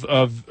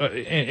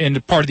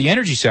in part of the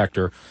energy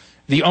sector,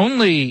 the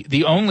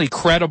only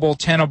credible,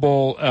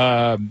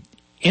 tenable,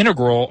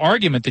 integral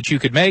argument that you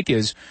could make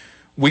is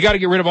we got to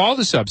get rid of all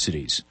the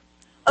subsidies.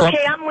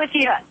 Okay, I'm with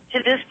you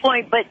to this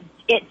point, but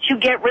to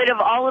get rid of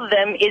all of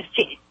them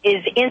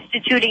is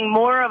instituting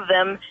more of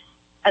them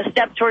a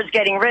step towards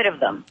getting rid of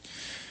them.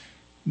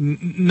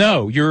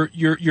 No, you're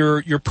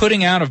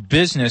putting out of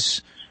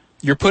business.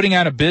 You're putting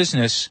out of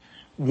business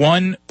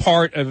one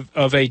part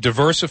of a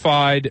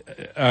diversified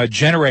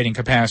generating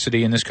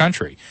capacity in this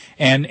country,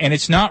 and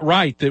it's not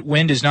right that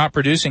wind is not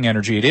producing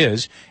energy. It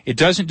is. It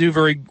doesn't do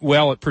very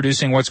well at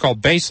producing what's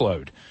called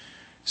baseload.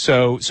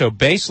 So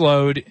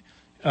baseload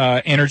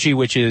energy,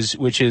 which is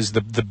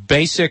the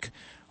basic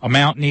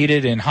amount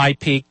needed in high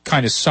peak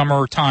kind of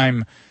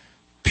summertime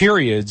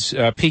periods,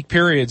 peak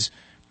periods.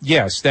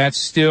 Yes, that's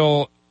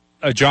still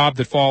a job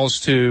that falls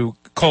to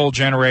coal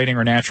generating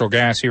or natural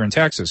gas here in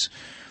Texas.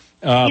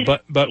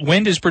 But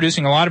wind is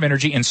producing a lot of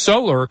energy, and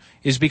solar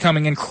is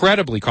becoming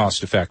incredibly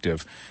cost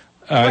effective.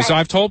 As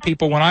I've told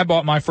people, when I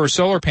bought my first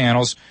solar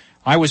panels,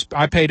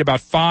 I paid about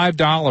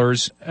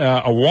 $5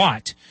 a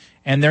watt,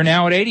 and they're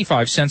now at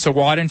 85 cents a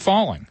watt and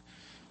falling.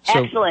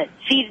 So, excellent.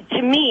 See,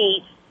 to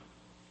me,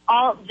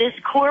 all this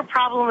core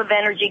problem of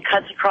energy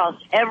cuts across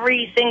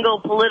every single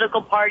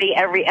political party,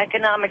 every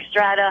economic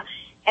strata,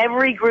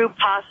 every group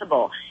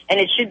possible, and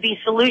it should be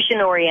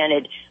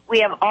solution-oriented.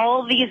 We have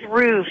all these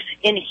roofs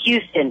in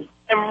Houston.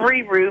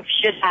 Every roof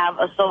should have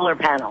a solar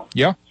panel.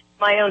 Yeah.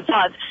 My own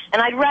thoughts.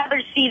 And I'd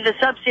rather see the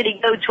subsidy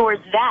go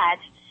towards that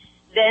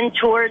than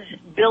towards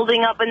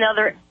building up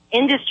another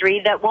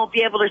industry that won't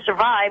be able to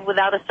survive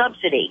without a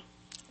subsidy.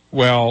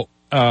 Well,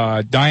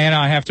 Diana,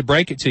 I have to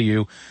break it to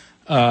you.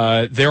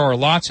 There are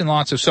lots and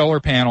lots of solar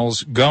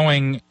panels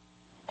going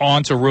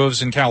onto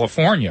roofs in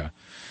California.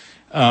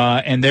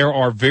 And there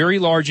are very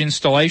large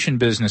installation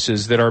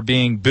businesses that are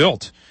being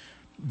built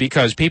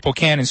because people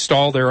can't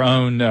install their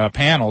own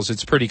panels.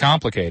 It's pretty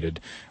complicated.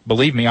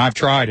 Believe me, I've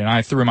tried, and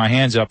I threw my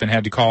hands up and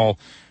had to call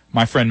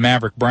my friend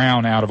Maverick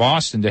Brown out of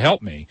Austin to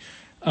help me.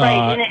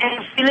 Right, and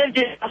if we lived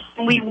in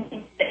Austin, we would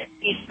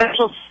be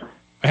special.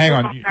 Hang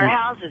on, our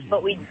houses,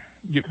 but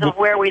because of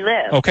where we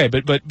live. Okay,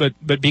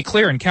 but be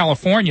clear. In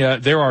California,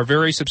 there are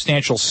very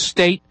substantial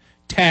state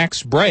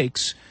tax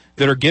breaks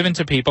that are given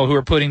to people who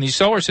are putting these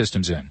solar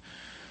systems in.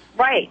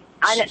 Right.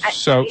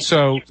 So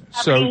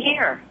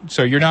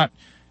you're not,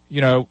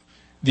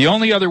 the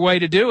only other way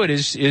to do it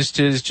is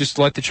to just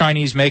let the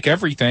Chinese make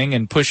everything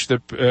and push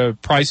the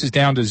prices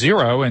down to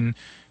zero, and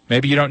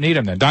maybe you don't need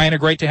them then. Diana,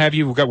 great to have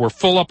you. We're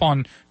full up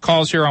on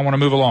calls here. I want to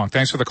move along.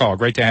 Thanks for the call.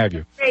 Great to have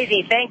you.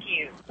 Crazy. Thank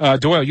you.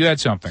 Doyle, you had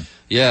something.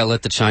 Yeah,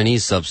 let the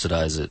Chinese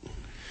subsidize it.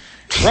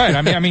 Right.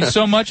 I mean,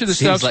 so much of the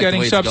stuff's like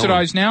getting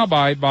subsidized now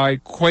by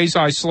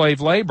quasi-slave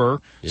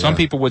labor. Yeah. Some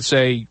people would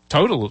say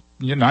total,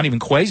 not even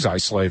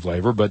quasi-slave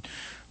labor, but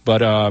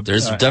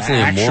there's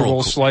definitely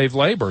actual slave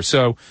labor.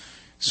 So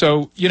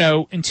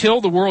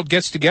until the world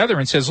gets together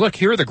and says, look,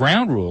 here are the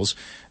ground rules,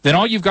 then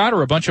all you've got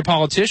are a bunch of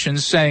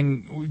politicians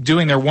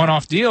doing their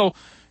one-off deal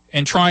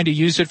and trying to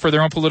use it for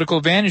their own political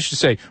advantage to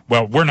say,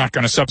 well, we're not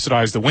going to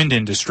subsidize the wind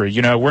industry.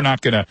 We're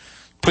not going to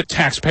put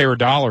taxpayer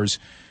dollars.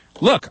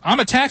 Look, I'm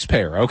a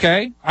taxpayer,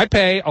 okay? I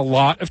pay a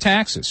lot of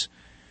taxes.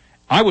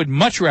 I would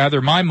much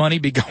rather my money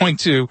be going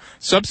to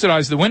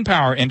subsidize the wind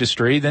power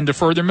industry than to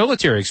further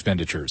military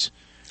expenditures.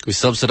 We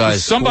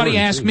subsidize. Somebody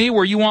asked me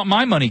where you want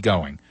my money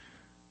going.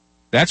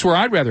 That's where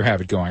I'd rather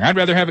have it going. I'd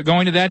rather have it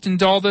going to that than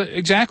to all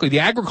the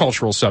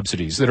agricultural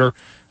subsidies that are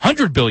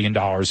 $100 billion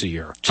a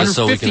year, just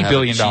so $150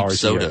 billion cheap a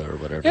soda year. or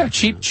whatever. Yeah,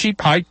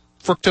 cheap high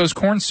fructose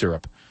corn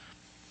syrup.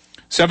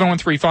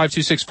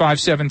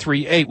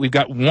 713-526-5738. We've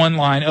got one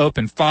line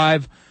open.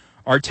 5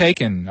 are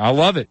taken. I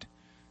love it.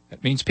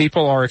 That means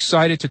people are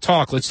excited to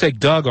talk. Let's take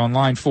Doug on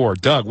line 4.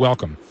 Doug,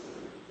 welcome.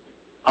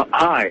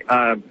 Hi.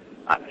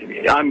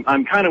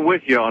 I'm kind of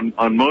with you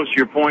on most of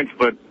your points,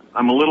 but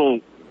I'm a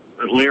little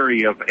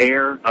leery of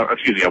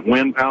of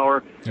wind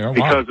power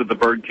because of the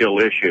bird kill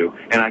issue.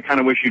 And I kind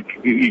of wish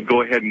you'd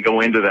go ahead and go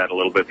into that a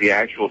little bit. The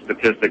actual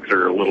statistics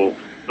are a little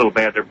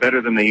bad. They're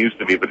better than they used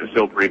to be, but they're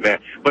still pretty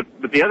bad. But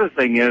the other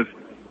thing is,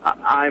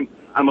 I'm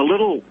a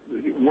little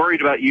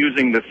worried about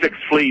using the Sixth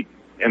Fleet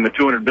and the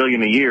 $200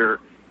 billion a year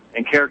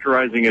and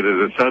characterizing it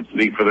as a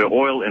subsidy for the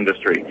oil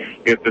industry.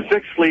 If the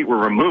Sixth Fleet were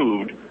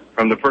removed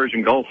from the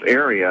Persian Gulf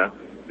area,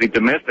 the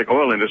domestic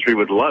oil industry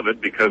would love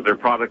it because their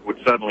product would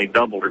suddenly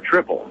double or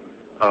triple.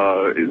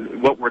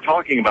 What we're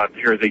talking about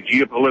here is a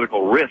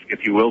geopolitical risk,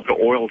 if you will, to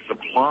oil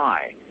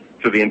supply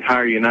to the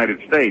entire United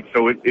States.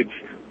 So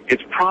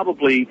it's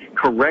probably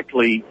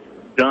correctly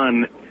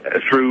done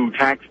through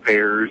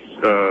taxpayer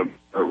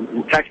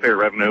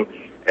revenue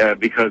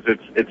because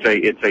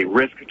it's a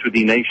risk to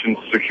the nation's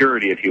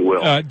security, if you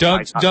will.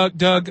 Doug,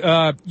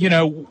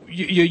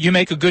 you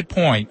make a good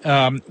point.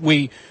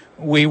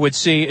 We would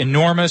see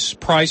enormous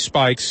price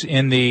spikes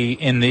in the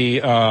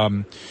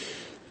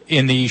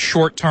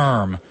short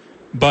term,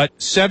 but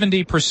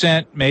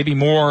 70%, maybe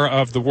more,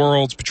 of the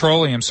world's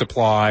petroleum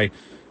supply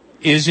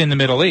is in the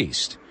Middle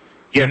East.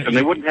 Yes, and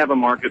they wouldn't have a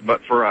market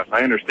but for us.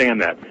 I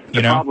understand that.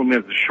 The problem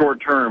is the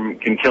short term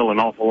can kill an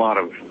awful lot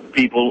of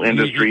people,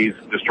 industries,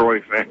 destroy.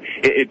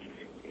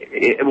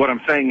 What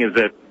I'm saying is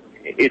that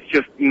it's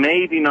just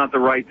maybe not the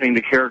right thing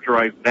to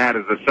characterize that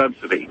as a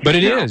subsidy. But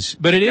it is.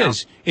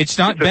 It's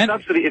not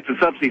subsidy. It's a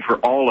subsidy for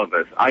all of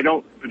us. I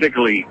don't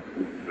particularly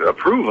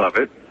approve of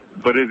it,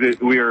 but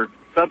we are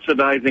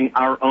subsidizing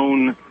our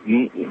own,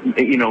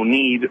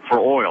 need for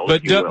oil.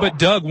 But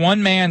Doug,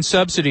 one man's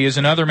subsidy is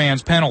another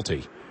man's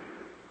penalty.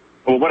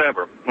 Well,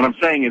 whatever. What I'm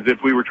saying is, if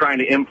we were trying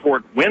to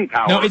import wind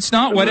power, no, it's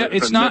not what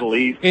it's not. Middle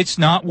East, it's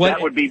not what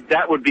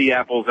that would be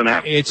apples and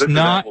apples. It's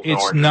not.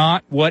 It's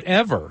not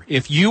whatever.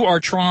 If you are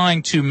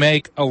trying to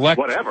make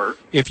whatever,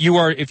 if you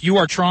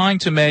are trying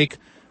to make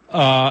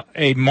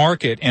a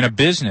market and a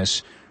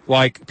business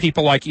like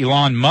people like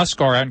Elon Musk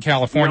are out in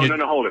California.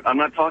 No, hold it. I'm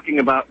not talking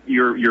about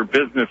your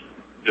business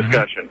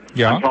discussion. Mm-hmm.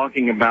 Yeah. I'm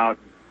talking about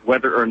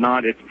whether or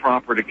not it's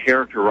proper to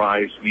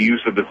characterize the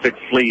use of the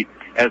Sixth Fleet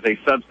as a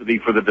subsidy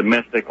for the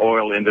domestic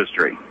oil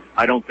industry.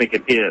 I don't think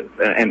it is.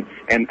 And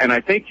I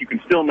think you can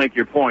still make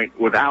your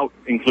point without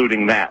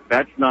including that.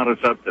 That's not a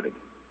subsidy.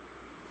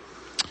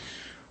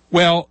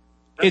 Well,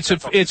 it's a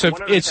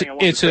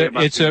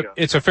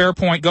fair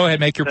point. Go ahead,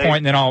 make your point,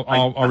 and then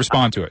I'll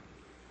respond to it.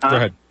 Go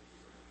ahead.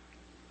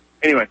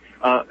 Anyway,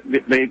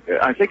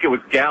 I think it was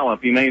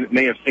Gallup, you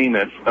may have seen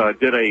this,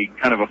 did a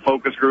kind of a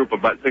focus group of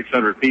about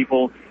 600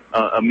 people,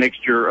 a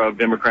mixture of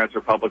Democrats,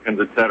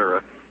 Republicans, et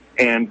cetera.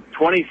 And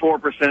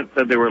 24%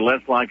 said they were less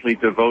likely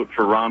to vote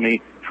for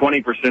Romney.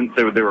 20%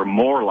 said they were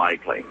more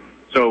likely.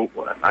 So,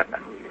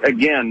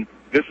 again,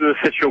 this is a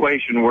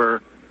situation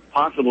where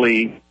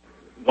possibly,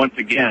 once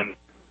again,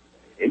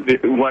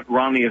 what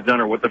Romney has done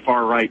or what the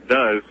far right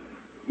does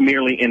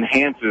merely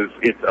enhances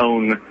its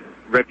own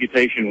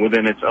reputation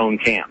within its own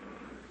camp.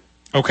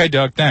 Okay,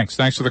 Doug, thanks.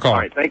 Thanks for the call. All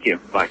right, thank you.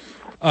 Bye.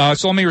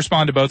 So let me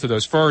respond to both of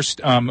those.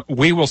 First,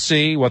 we will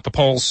see what the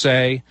polls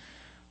say.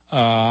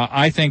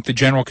 I think the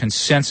general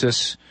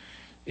consensus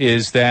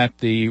is that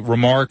the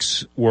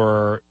remarks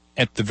were,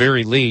 at the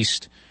very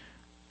least,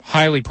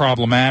 highly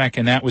problematic,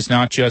 and that was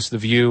not just the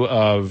view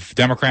of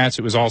Democrats,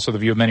 it was also the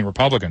view of many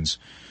Republicans.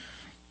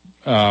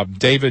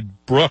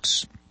 David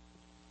Brooks,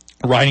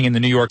 writing in the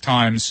New York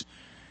Times,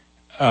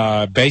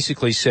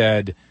 basically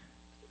said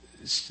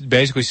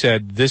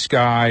this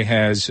guy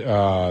has,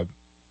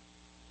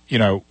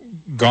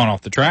 gone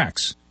off the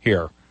tracks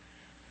here.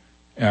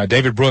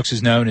 David Brooks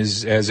is known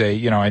as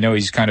a, I know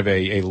he's kind of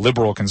a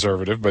liberal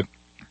conservative, but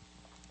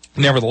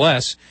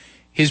nevertheless,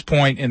 his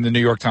point in the New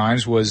York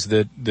Times was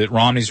that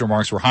Romney's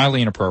remarks were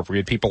highly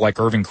inappropriate. People like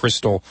Bill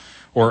Kristol,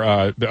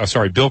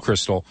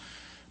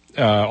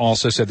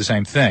 also said the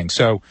same thing.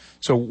 So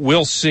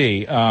we'll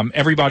see.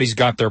 Everybody's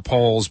got their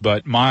polls,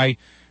 but my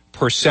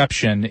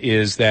perception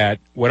is that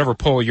whatever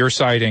poll you're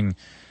citing,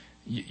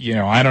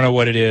 I don't know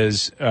what it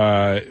is,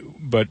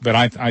 but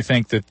I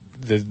think that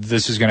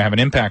this is going to have an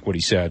impact, what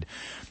he said.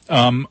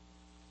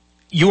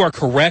 You are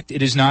correct.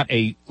 It is not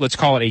let's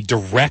call it a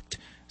direct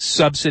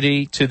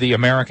subsidy to the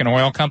American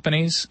oil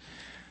companies.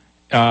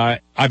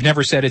 I've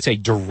never said it's a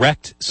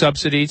direct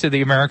subsidy to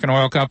the American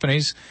oil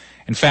companies.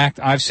 In fact,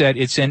 I've said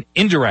it's an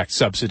indirect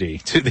subsidy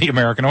to the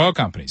American oil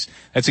companies.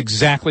 That's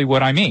exactly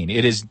what I mean.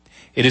 It is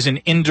an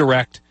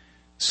indirect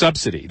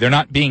subsidy. They're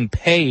not being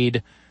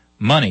paid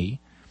money.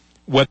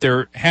 What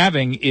they're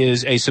having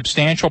is a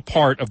substantial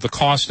part of the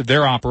cost of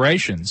their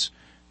operations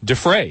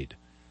defrayed.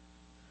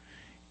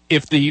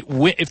 If the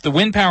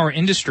wind power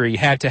industry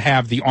had to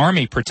have the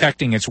Army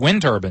protecting its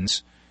wind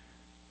turbines,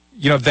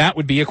 that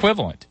would be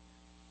equivalent,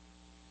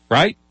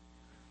 right?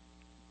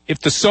 If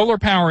the solar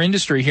power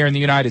industry here in the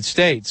United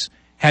States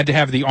had to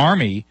have the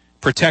Army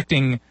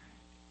protecting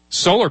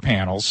solar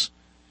panels,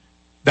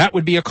 that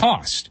would be a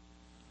cost.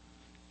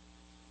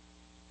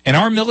 And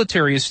our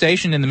military is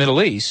stationed in the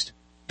Middle East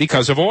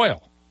because of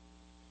oil.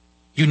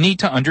 You need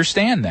to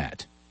understand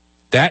that.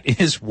 That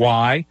is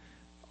why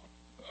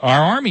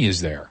our Army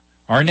is there.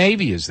 Our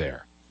Navy is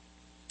there.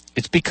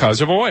 It's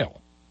because of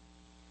oil.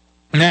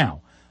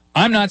 Now,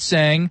 I'm not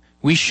saying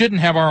we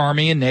shouldn't have our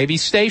Army and Navy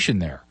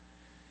stationed there.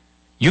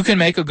 You can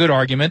make a good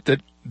argument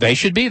that they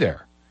should be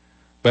there.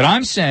 But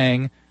I'm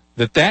saying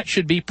that that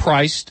should be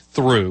priced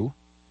through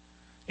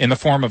in the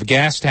form of a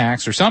gas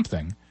tax or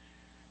something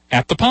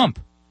at the pump.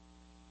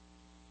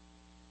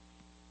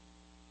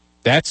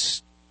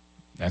 That's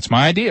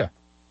my idea.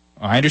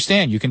 I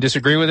understand you can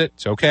disagree with it.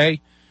 It's okay.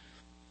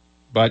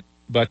 But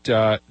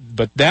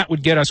that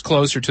would get us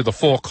closer to the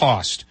full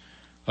cost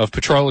of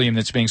petroleum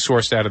that's being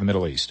sourced out of the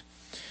Middle East.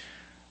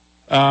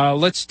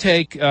 Let's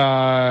take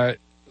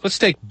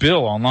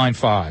Bill on line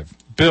 5.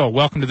 Bill,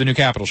 welcome to the New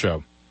Capital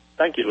Show.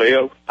 Thank you,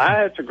 Leo. I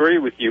have to agree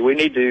with you. We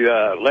need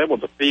to level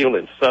the field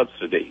in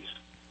subsidies.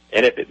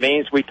 And if it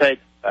means we take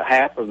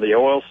half of the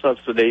oil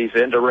subsidies,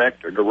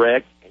 indirect or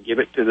direct, and give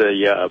it to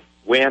the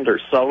wind or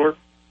solar,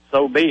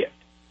 so be it.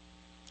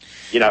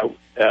 You know,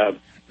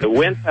 the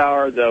wind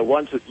power, the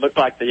ones that look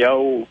like the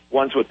old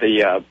ones with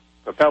the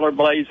propeller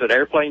blades that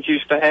airplanes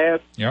used to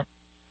have, yep,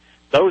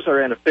 those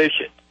are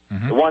inefficient.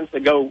 Mm-hmm. The ones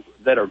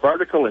that are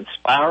vertical and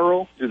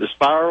spiral through the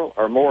spiral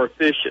are more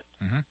efficient.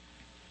 Mm-hmm.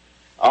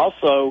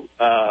 Also,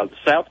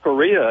 South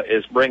Korea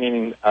is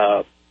bringing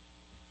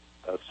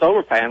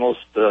solar panels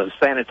to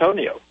San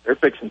Antonio. They're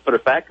fixing to put a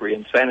factory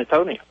in San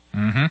Antonio.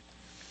 Mm-hmm.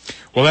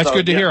 Well, that's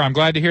good to hear. I'm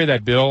glad to hear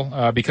that,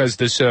 Bill, because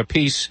this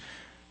piece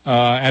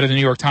out of the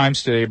New York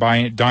Times today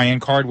by Diane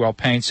Cardwell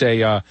paints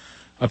a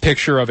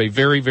picture of a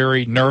very,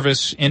 very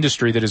nervous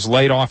industry that has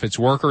laid off its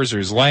workers or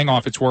is laying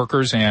off its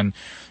workers and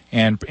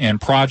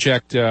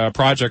projects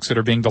that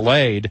are being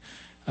delayed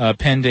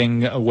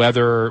pending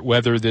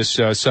whether this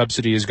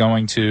subsidy is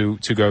going to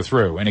go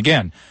through. And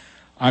again,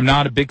 I'm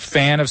not a big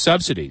fan of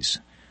subsidies.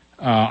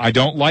 I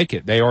don't like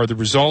it. They are the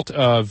result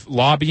of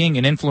lobbying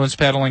and influence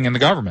peddling in the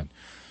government.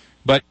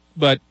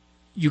 But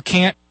you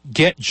can't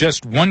get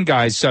just one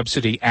guy's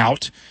subsidy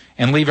out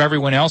and leave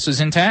everyone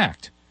else's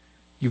intact.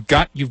 You've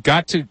got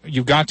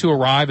to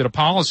arrive at a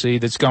policy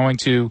that's going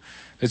to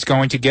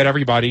get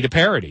everybody to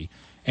parity,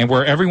 and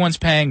where everyone's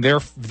paying their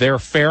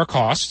fair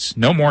costs,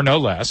 no more, no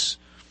less,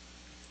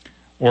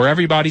 or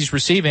everybody's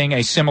receiving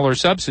a similar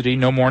subsidy,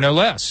 no more, no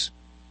less.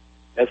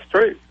 That's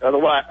true.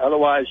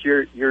 Otherwise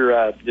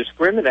you're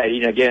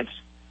discriminating against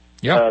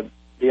the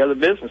other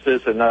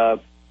businesses,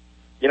 and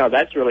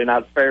that's really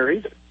not fair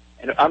either.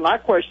 And my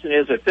question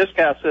is, if this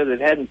guy said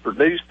it hadn't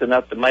produced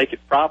enough to make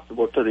it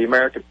profitable to the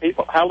American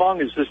people, how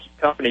long has this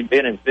company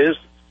been in business?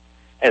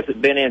 Has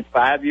it been in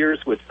 5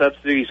 years with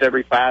subsidies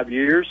every 5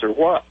 years, or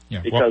what?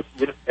 Yeah, because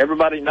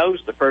everybody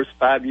knows the first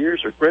 5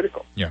 years are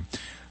critical. Yeah,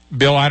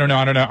 Bill, I don't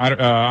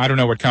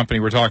know what company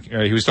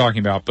he was talking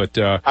about, but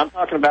I'm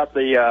talking about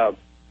the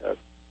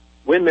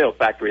windmill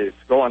factory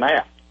that's going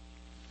out.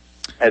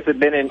 Has it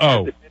been in?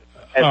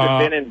 Has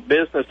it been in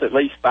business at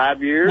least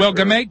 5 years? Well,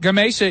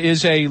 Gamesa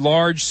is a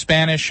large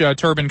Spanish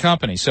turbine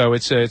company, so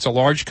it's a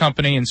large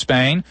company in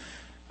Spain.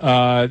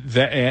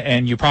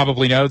 And you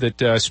probably know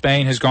that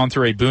Spain has gone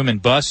through a boom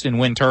and bust in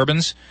wind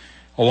turbines,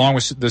 along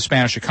with the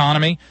Spanish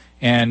economy.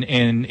 And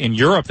in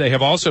Europe, they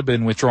have also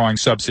been withdrawing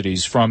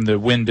subsidies from the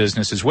wind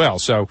business as well.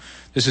 So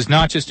this is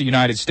not just a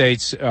United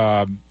States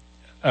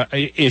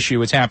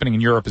issue; it's happening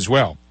in Europe as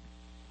well.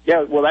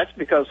 Yeah, well, that's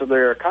because of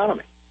their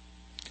economy.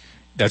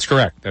 That's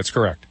correct.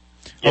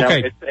 You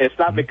okay, know, it's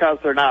not because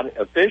they're not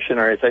efficient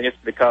or anything. It's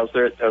because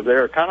of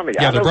their economy.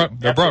 Yeah,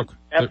 they're broke.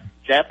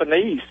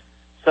 Japanese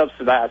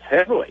subsidize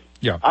heavily.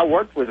 Yeah, I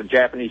worked with a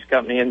Japanese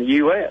company in the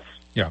U.S.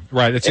 Yeah,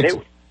 right. That's right.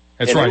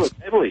 It was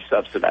heavily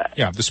subsidized.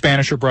 Yeah, the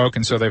Spanish are broke,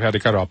 and so they've had to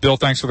cut it off. Bill,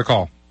 thanks for the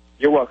call.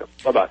 You're welcome.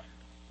 Bye-bye.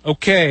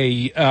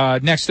 Okay,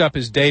 next up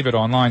is David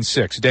on line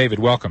 6. David,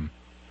 welcome.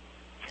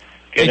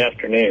 Good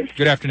afternoon.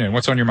 Good afternoon.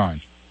 What's on your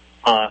mind?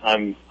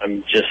 I'm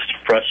just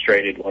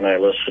frustrated when I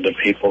listen to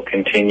people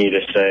continue to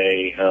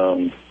say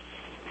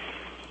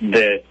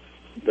that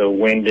the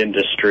wind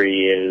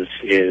industry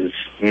is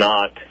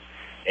not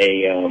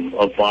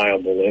a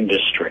viable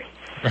industry.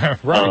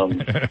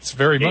 Right. It's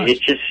very much.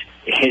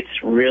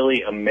 It's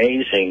really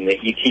amazing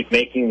that you keep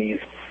making these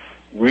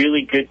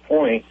really good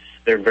points.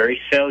 They're very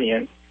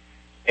salient,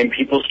 and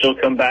people still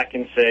come back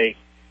and say,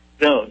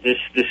 no, this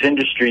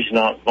industry's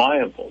not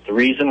viable. The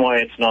reason why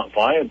it's not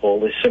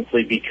viable is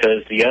simply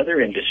because the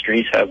other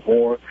industries have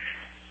more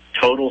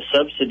total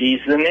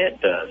subsidies than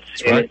it does.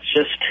 That's and right.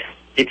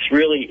 it's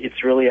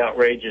really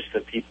outrageous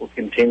that people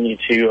continue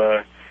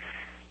to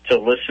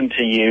listen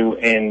to you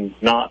and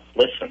not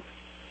listen.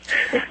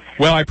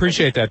 Well, I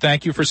appreciate that.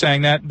 Thank you for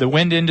saying that. The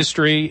wind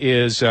industry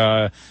is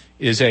a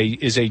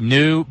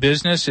new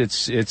business.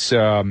 It's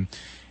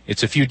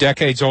a few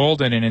decades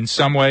old, and in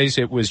some ways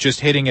it was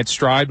just hitting its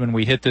stride when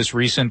we hit this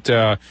recent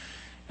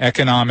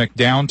economic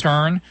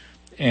downturn.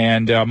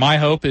 And my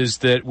hope is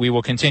that we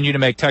will continue to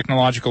make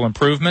technological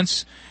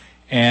improvements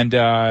And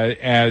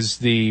as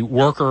the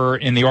worker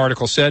in the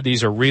article said,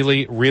 these are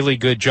really, really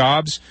good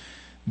jobs.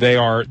 They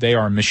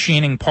are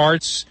machining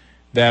parts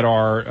that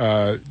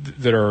are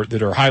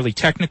highly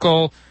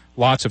technical,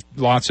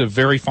 lots of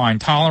very fine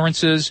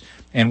tolerances,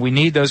 and we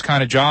need those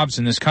kind of jobs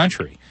in this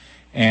country.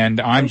 And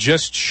I'm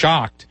just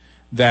shocked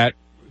that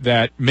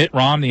Mitt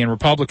Romney and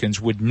Republicans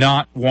would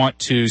not want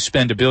to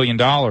spend $1 billion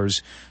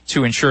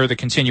to ensure the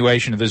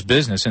continuation of this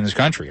business in this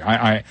country.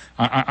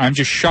 I'm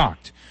just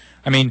shocked.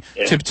 I mean,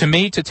 to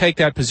me, to take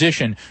that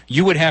position,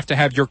 you would have to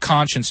have your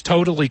conscience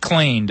totally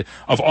cleaned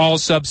of all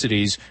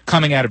subsidies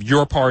coming out of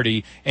your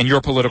party and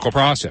your political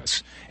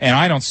process. And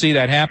I don't see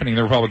that happening in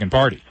the Republican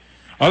Party.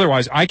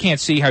 Otherwise, I can't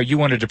see how you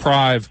want to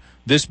deprive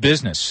this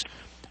business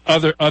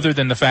other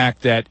than the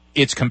fact that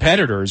its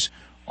competitors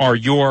are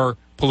your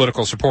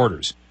political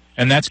supporters.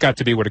 And that's got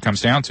to be what it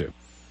comes down to.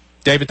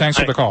 David, thanks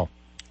for the call.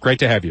 Great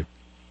to have you.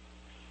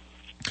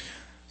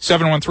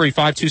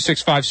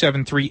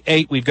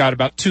 713-526-5738. We've got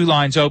about 2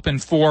 lines open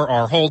for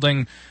our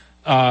holding.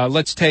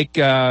 Let's take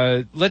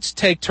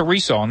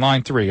Teresa on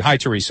line 3. Hi,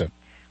 Teresa.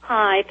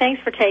 Hi.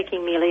 Thanks for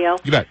taking me, Leo.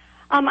 You bet.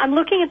 I'm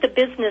looking at the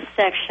business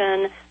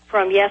section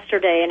from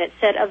yesterday, and it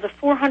said of the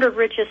 400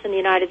 richest in the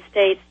United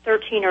States,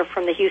 13 are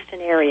from the Houston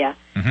area.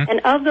 Mm-hmm. And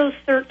of those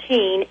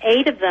 13,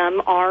 8 of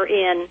them are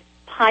in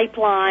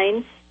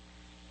pipelines,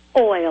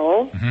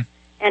 oil, mm-hmm.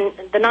 and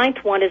the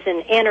 9th one is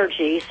in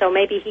energy, so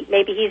maybe he's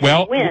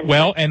in wind.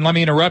 Well, and let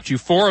me interrupt you.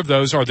 4 of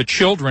those are the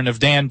children of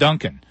Dan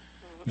Duncan.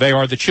 Mm-hmm. They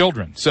are the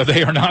children, so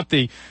they are not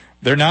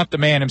they're not the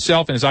man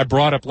himself. And as I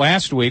brought up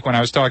last week when I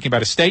was talking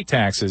about estate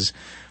taxes,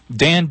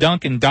 Dan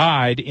Duncan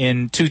died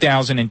in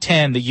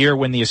 2010, the year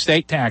when the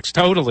estate tax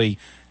totally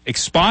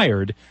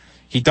expired.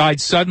 He died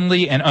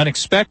suddenly and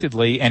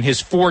unexpectedly, and his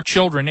 4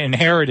 children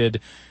inherited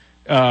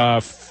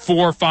 $4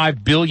 or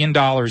 $5 billion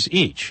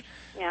each.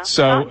 Yeah.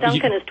 So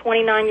Duncan is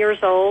 29 years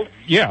old.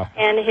 Yeah.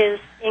 And his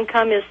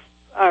income is,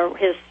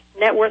 his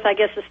net worth, I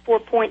guess, is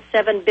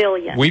 $4.7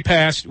 billion. We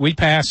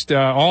passed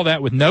all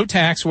that with no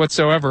tax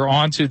whatsoever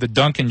onto the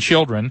Duncan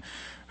children,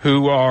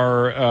 who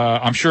are,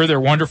 I'm sure they're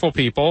wonderful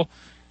people.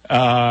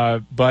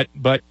 But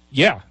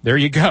yeah, there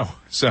you go.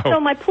 So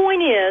my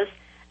point is,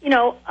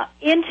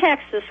 in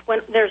Texas,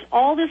 when there's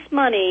all this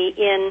money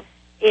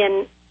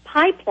in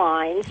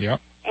pipelines yep.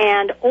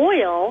 and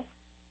oil,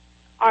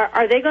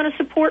 are they going to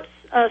support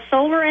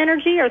solar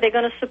energy? Are they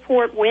going to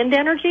support wind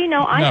energy?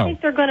 No, I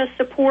think they're going to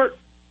support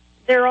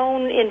their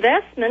own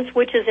investments,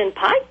 which is in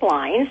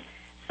pipelines.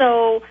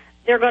 So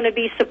they're going to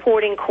be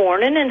supporting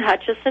Cornyn and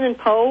Hutchison and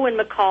Poe and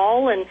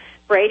McCall and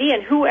Brady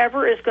and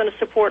whoever is going to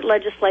support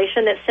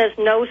legislation that says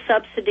no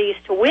subsidies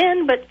to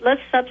wind, but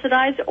let's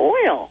subsidize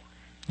oil.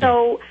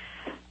 So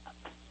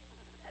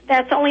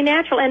that's only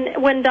natural.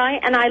 And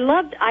I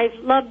loved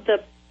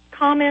the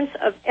comments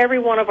of every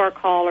one of our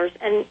callers,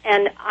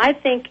 and I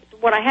think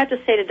what I have to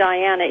say to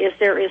Diana is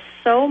there is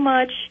so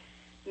much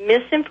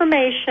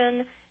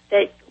misinformation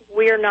that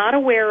we're not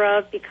aware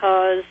of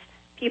because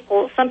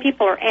some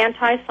people are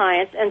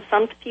anti-science and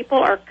some people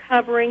are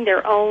covering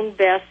their own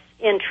best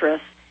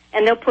interests.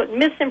 And they'll put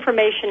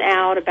misinformation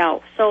out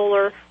about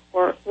solar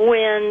or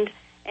wind.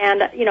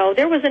 And,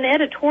 there was an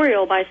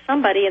editorial by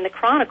somebody in the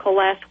Chronicle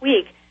last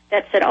week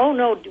that said, oh,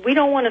 no, we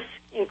don't want to,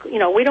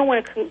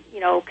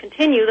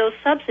 continue those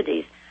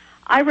subsidies.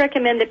 I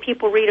recommend that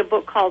people read a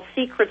book called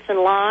Secrets and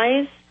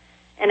Lies,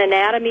 An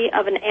Anatomy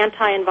of an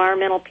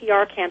Anti-Environmental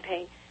PR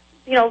Campaign.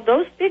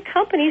 Those big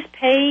companies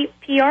pay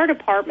PR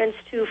departments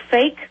to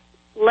fake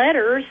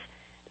letters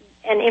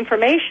and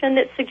information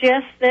that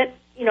suggests that,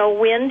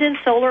 wind and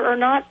solar are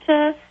not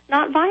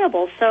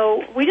viable.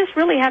 So we just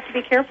really have to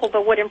be careful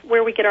about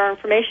where we get our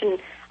information.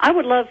 I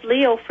would love,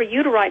 Leo, for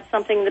you to write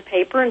something in the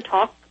paper and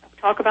talk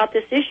about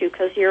this issue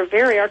because you're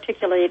very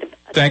articulated.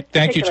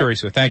 Thank you,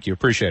 Teresa. Thank you.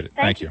 Appreciate it.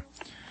 Thank you.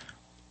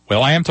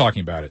 Well, I am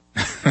talking about it.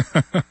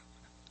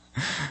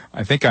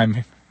 I think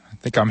I'm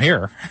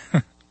here.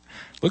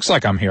 Looks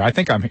like I'm here.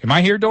 Am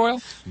I here,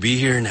 Doyle? Be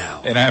here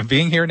now. And I'm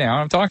being here now.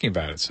 I'm talking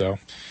about it. So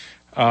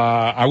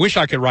I wish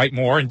I could write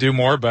more and do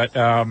more, but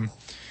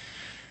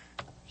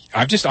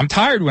I'm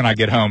tired when I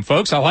get home,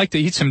 folks. I like to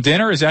eat some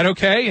dinner. Is that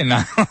okay? And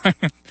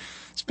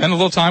spend a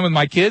little time with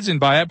my kids, and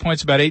by that point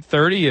it's about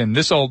 8:30, and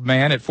this old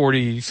man at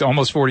 40,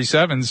 almost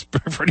 47, is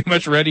pretty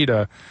much ready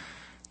to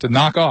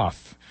knock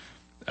off.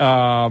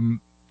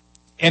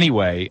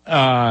 Anyway,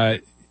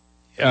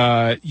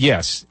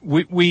 yes,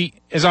 we,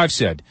 as I've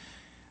said,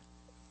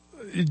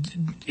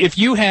 if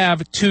you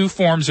have 2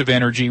 forms of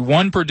energy,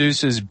 one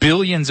produces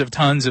billions of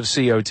tons of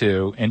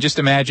CO2, and just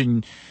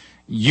imagine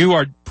you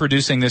are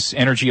producing this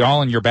energy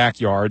all in your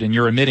backyard, and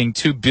you're emitting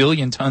 2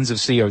 billion tons of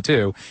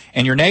CO2,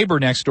 and your neighbor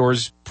next door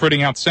is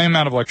putting out the same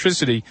amount of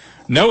electricity,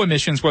 no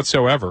emissions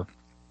whatsoever.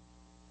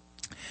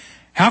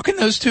 How can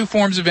those 2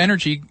 forms of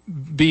energy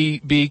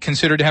be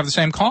considered to have the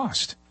same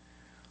cost?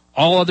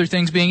 All other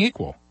things being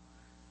equal.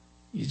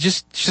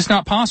 It's just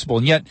not possible.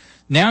 And yet,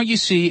 now you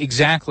see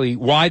exactly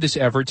why this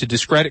effort to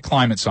discredit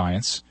climate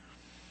science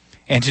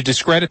and to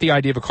discredit the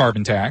idea of a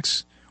carbon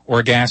tax or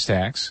a gas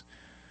tax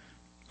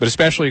but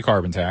especially a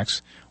carbon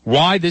tax,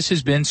 why this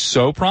has been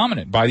so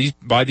prominent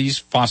by these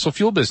fossil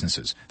fuel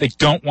businesses. They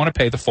don't want to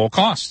pay the full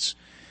costs.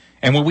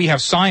 And when we have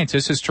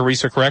scientists, as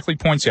Teresa correctly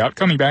points out,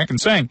 coming back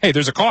and saying, hey,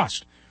 there's a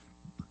cost.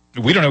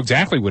 We don't know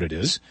exactly what it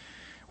is.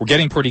 We're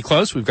getting pretty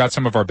close. We've got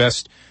some of our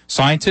best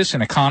scientists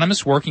and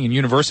economists working in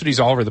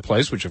universities all over the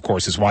place, which, of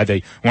course, is why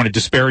they want to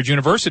disparage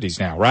universities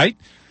now, right?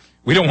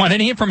 We don't want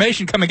any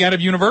information coming out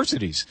of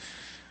universities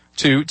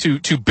to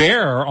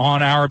bear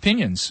on our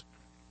opinions,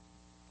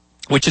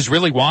 which is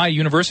really why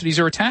universities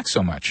are attacked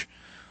so much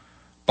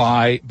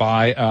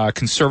by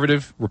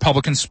conservative,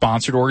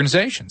 Republican-sponsored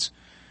organizations,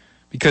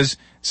 because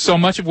so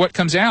much of what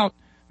comes out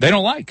they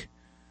don't like.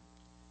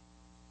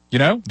 You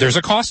know, there's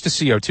a cost to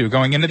CO2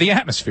 going into the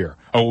atmosphere.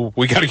 Oh,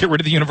 we got to get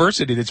rid of the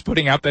university that's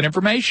putting out that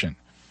information.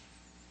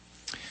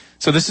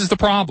 So this is the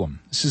problem.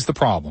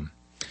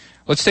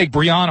 Let's take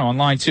Brianna on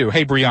line 2.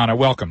 Hey, Brianna,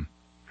 welcome.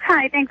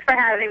 Hi, thanks for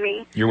having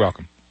me. You're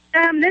welcome.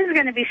 This is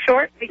going to be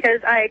short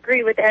because I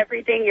agree with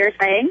everything you're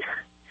saying.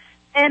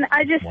 And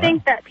I just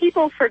think that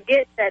people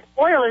forget that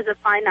oil is a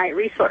finite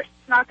resource.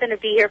 It's not going to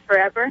be here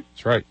forever.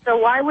 That's right. So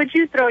why would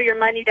you throw your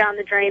money down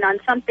the drain on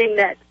something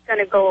that's going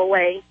to go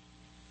away?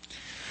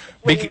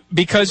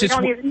 Because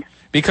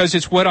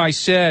it's what I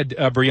said,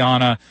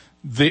 Brianna.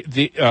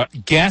 The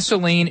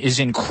gasoline is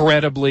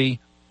incredibly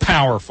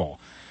powerful.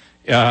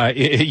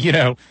 You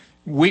know,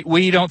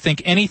 we don't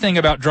think anything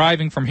about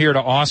driving from here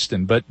to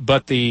Austin, but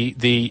the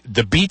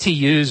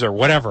BTUs or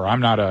whatever. I'm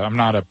not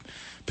a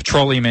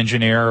petroleum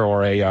engineer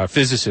or a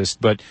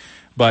physicist, but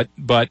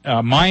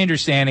my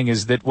understanding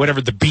is that whatever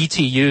the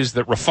BTUs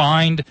that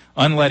refined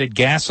unleaded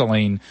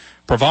gasoline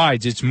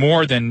provides, it's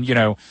more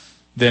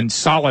than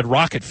solid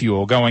rocket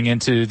fuel going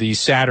into the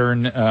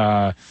Saturn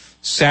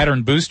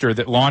booster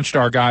that launched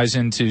our guys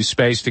into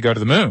space to go to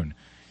the moon.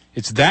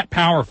 It's that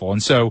powerful,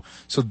 and so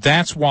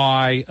that's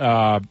why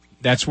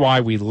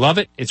we love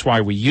it. It's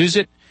why we use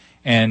it,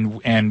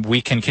 and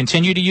we can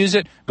continue to use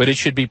it, but it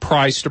should be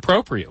priced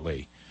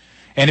appropriately.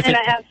 And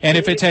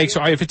if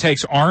it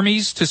takes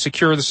armies to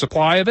secure the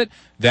supply of it,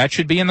 that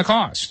should be in the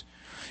cost.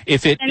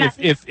 If it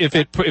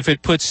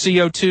puts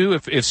CO2,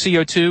 if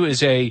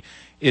CO2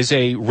 is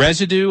a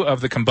residue of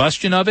the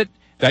combustion of it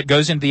that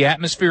goes into the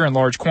atmosphere in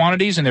large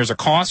quantities, and there's a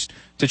cost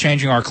to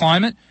changing our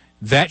climate,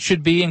 that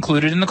should be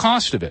included in the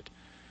cost of it.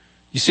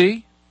 You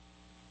see?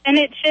 And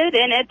it should,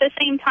 and at the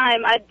same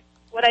time,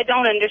 what I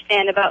don't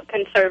understand about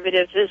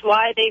conservatives is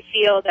why they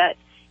feel that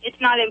it's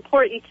not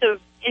important to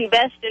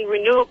invest in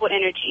renewable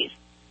energies.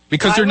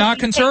 Because they're not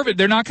conservative.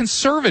 They're not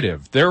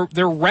conservative. They're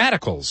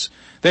radicals.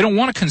 They don't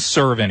want to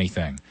conserve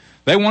anything.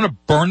 They want to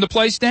burn the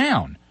place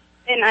down.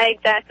 And I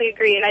exactly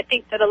agree. And I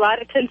think that a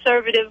lot of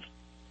conservative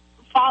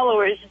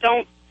followers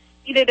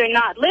either they're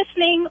not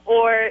listening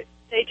or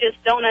they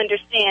just don't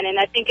understand. And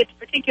I think it's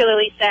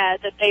particularly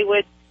sad that they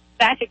would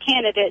back a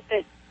candidate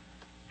that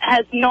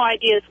has no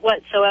ideas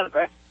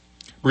whatsoever.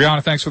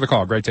 Brianna, thanks for the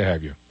call. Great to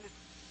have you.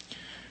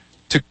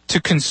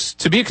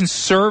 To be a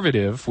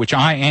conservative, which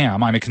I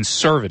am, I'm a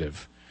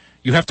conservative,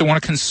 you have to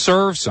want to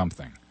conserve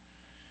something.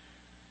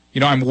 You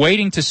know, I'm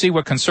waiting to see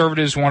what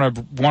conservatives want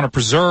to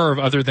preserve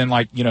other than,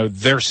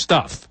 their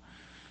stuff.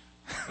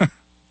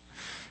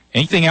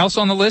 Anything else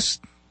on the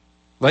list,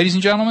 ladies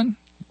and gentlemen?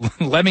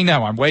 Let me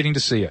know. I'm waiting to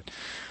see it.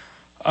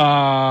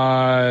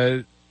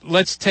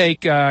 Let's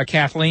take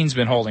Kathleen's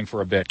been holding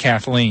for a bit.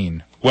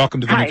 Kathleen, welcome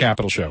to the New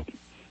Capital Show.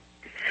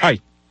 Hi.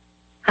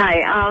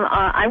 Hi.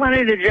 I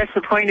wanted to address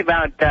the point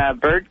about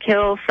bird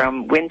kill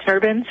from wind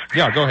turbines.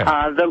 Yeah, go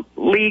ahead. The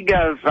League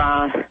of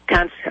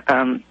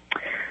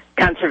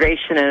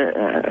Conservation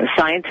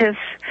Scientists,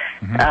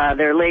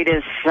 their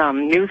latest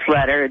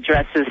newsletter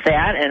addresses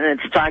that, and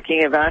it's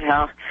talking about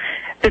how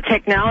the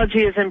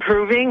technology is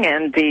improving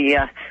and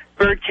the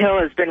bird kill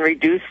has been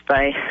reduced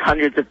by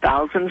hundreds of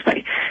thousands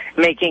by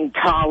making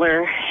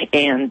taller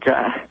and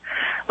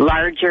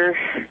larger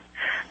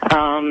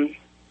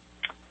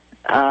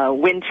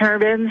wind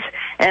turbines.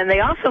 And they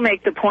also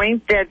make the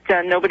point that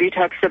nobody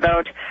talks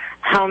about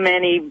how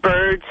many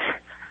birds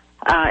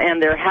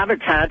and their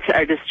habitats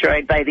are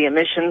destroyed by the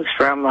emissions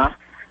from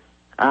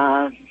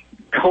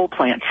coal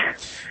plants.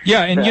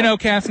 Yeah, and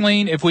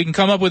Kathleen, if we can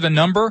come up with a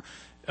number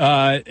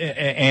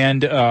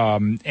and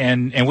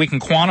we can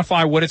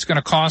quantify what it's going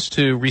to cost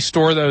to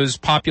restore those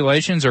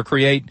populations or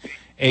create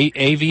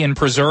avian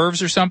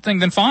preserves or something,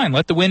 then fine,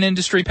 let the wind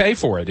industry pay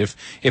for it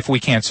if we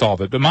can't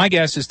solve it. But my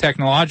guess is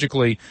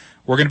technologically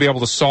we're going to be able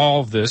to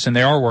solve this, and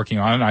they are working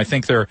on it. I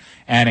think they're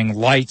adding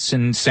lights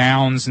and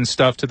sounds and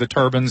stuff to the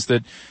turbines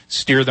that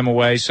steer them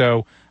away.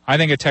 So I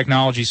think a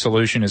technology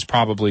solution is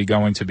probably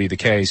going to be the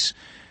case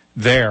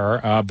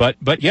there.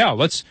 But yeah,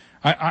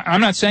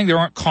 I'm not saying there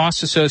aren't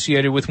costs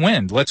associated with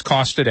wind. Let's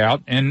cost it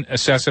out and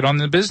assess it on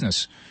the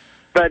business.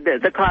 But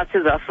the cost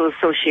is also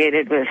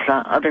associated with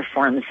other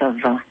forms of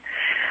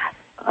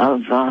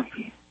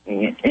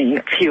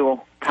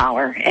fuel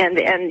power.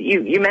 And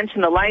you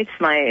mentioned the lights.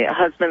 My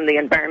husband, the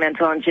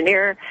environmental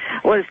engineer,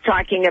 was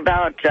talking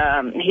about,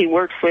 he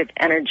works with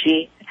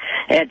energy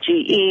at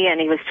GE, and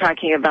he was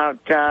talking about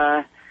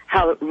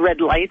how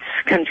red lights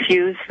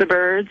confuse the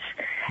birds.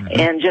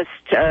 and just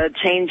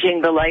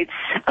changing the lights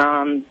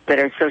that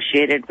are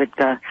associated with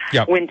the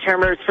wind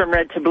termers from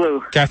red to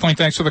blue. Kathleen,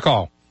 thanks for the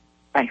call.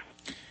 Bye.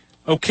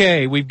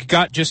 Okay, we've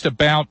got just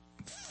about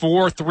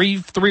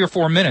three or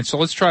 4 minutes, so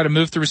let's try to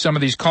move through some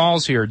of these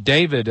calls here.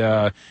 David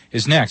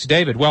is next.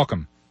 David,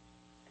 welcome.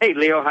 Hey,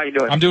 Leo, how you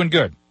doing? I'm doing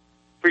good.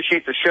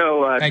 Appreciate the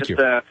show. Thank you.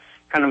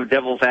 Kind of a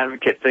devil's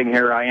advocate thing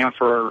here. I am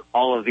for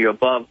all of the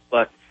above,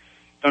 but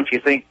don't you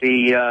think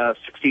the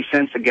 60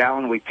 cents a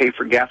gallon we pay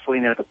for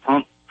gasoline at the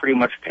pump pretty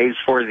much pays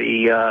for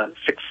the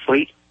Sixth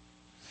Fleet?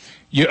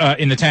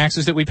 In the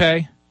taxes that we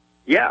pay?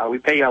 Yeah, we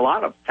pay a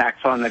lot of tax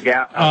on the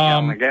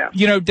gallon of gas.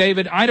 You know,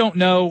 David, I don't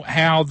know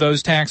how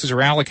those taxes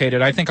are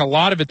allocated. I think a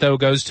lot of it, though,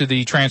 goes to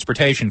the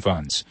transportation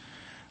funds.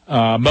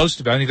 Most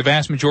of it, I think the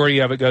vast majority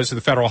of it goes to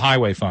the federal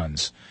highway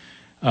funds.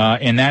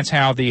 And that's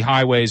how the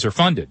highways are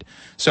funded.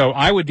 So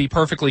I would be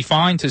perfectly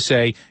fine to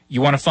say,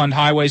 you want to fund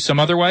highways some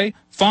other way?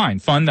 Fine,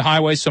 fund the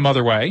highways some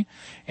other way.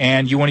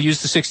 And you want to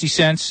use the 60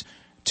 cents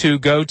to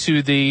go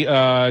to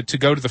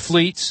the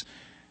fleets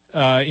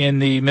in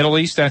the Middle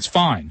East? That's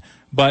fine.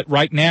 But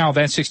right now,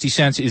 that 60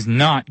 cents is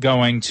not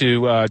going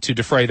to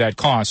defray that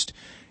cost.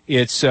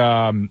 It's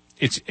going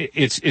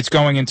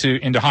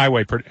into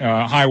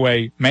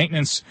highway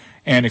maintenance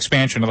and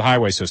expansion of the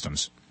highway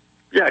systems.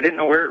 Yeah, I didn't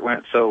know where it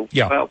went. So,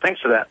 well,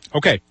 thanks for that.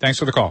 Okay, thanks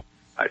for the call.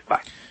 All right,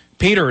 bye.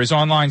 Peter is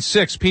on line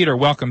 6. Peter,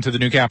 welcome to the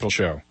New Capital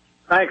Show.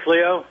 Thanks,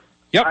 Leo.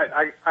 Yep.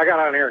 I got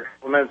on here a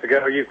couple minutes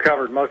ago. You've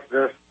covered most of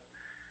this.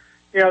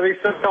 You know, these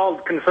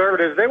so-called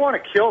conservatives, they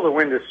want to kill the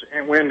wind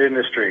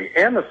industry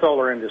and the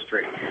solar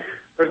industry.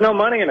 There's no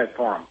money in it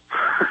for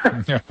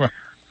them.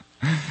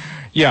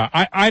 Yeah,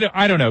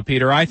 I don't know,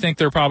 Peter. I think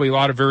there are probably a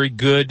lot of very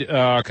good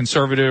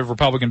conservative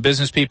Republican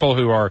business people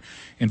who are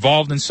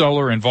involved in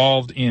solar,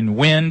 involved in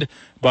wind,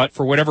 but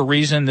for whatever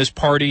reason, this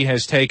party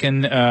has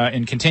taken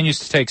and continues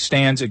to take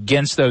stands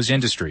against those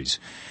industries.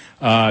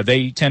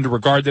 They tend to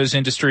regard those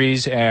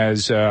industries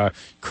as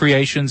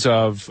creations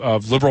of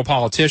liberal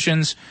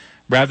politicians,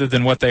 rather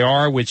than what they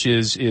are, which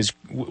is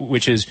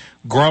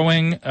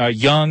growing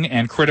young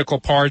and critical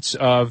parts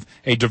of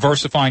a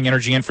diversifying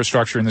energy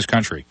infrastructure in this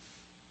country.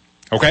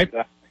 Okay?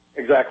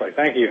 Exactly.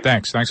 Thank you.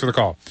 Thanks for the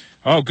call.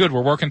 Oh, good.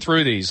 We're working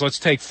through these. Let's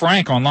take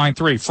Frank on line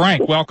 3.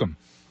 Frank, welcome.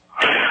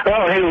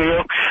 Oh, hey,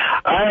 Leo.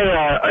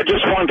 I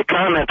just wanted to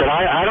comment that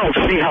I don't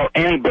see how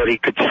anybody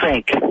could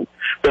think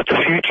that the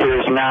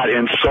future is not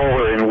in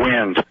solar and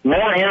wind.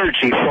 More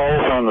energy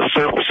falls on the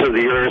surface of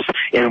the earth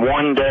in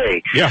one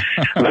day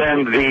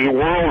than the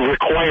world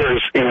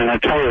requires in an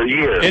entire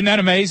year. Isn't that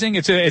amazing?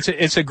 It's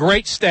a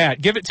great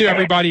stat. Give it to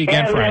everybody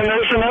again, Frank. And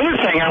there's another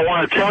thing I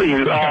want to tell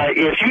you.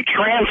 If you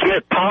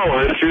transmit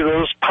power through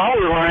those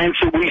power lines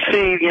that we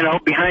see, you know,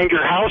 behind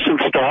your house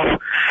and stuff,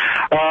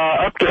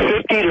 up to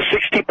 50 to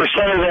 60%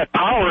 of that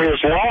power is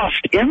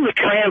lost in the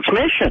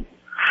transmission.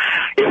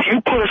 If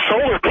you put a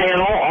solar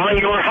panel on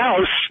your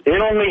house,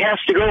 it only has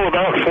to go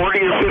about 40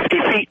 or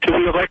 50 feet to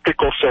the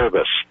electrical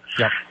service.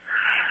 Yep.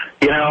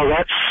 You know,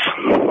 that's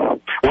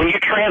when you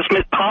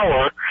transmit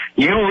power,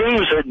 you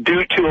lose it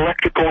due to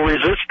electrical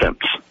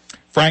resistance.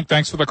 Frank,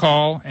 thanks for the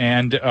call,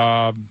 and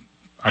I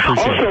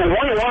appreciate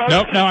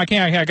it. No, I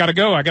can't. I gotta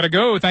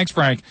go. Thanks,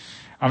 Frank.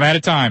 I'm out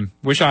of time.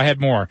 Wish I had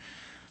more.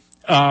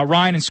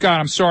 Ryan and Scott,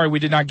 I'm sorry we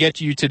did not get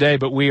to you today,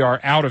 but we are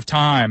out of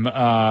time.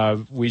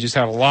 We just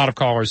had a lot of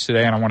callers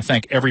today, and I want to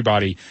thank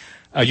everybody.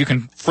 You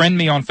can friend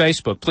me on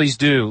Facebook. Please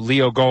do,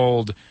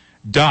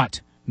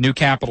 leogold.New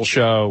Capital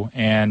Show,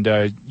 and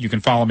you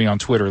can follow me on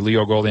Twitter,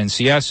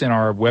 LeoGoldNCS, and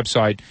our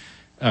website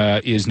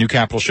is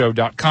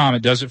newcapitalshow.com.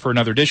 It does it for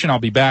another edition. I'll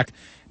be back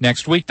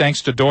next week.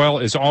 Thanks to Doyle,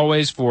 as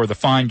always, for the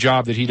fine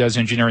job that he does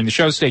engineering the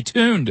show. Stay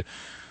tuned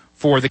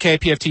for the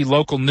KPFT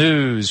local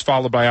news,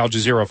 followed by Al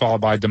Jazeera,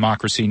 followed by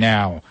Democracy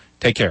Now!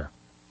 Take care.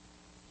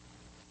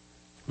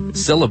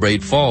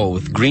 Celebrate fall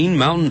with Green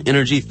Mountain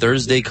Energy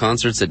Thursday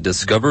concerts at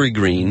Discovery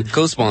Green,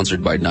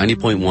 co-sponsored by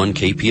 90.1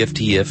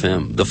 KPFT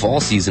FM. The fall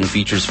season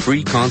features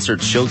free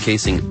concerts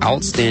showcasing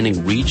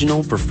outstanding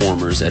regional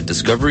performers at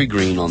Discovery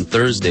Green on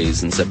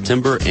Thursdays in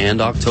September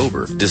and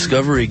October.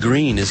 Discovery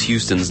Green is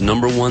Houston's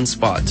 #1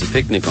 spot to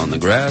picnic on the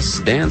grass,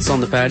 dance on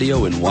the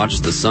patio, and watch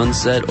the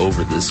sunset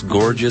over this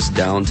gorgeous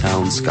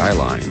downtown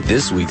skyline.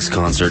 This week's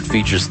concert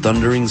features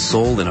thundering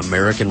soul and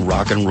American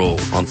rock and roll.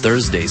 On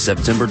Thursday,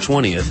 September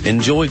 20th,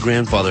 enjoy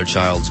Grandfather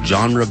Child's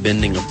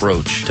genre-bending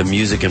approach to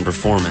music and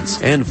performance,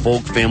 and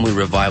Folk Family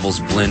Revival's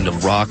blend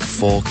of rock,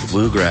 folk,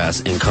 bluegrass,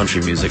 and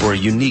country music for a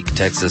unique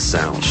Texas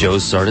sound.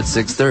 Shows start at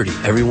 6:30.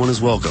 Everyone is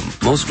welcome.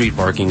 Most street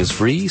parking is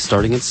free,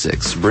 starting at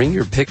 6. Bring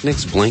your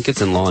picnics, blankets,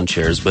 and lawn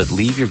chairs, but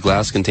leave your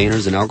glass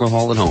containers and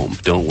alcohol at home.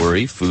 Don't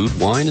worry, food,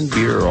 wine, and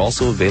beer are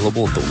also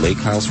available at the Lake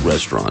House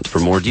Restaurant. For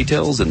more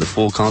details and the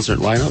full concert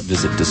lineup,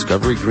 visit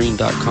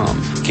discoverygreen.com.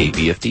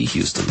 KPFT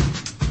Houston.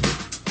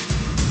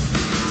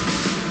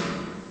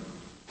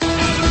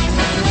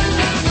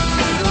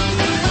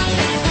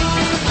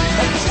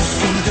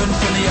 From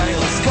the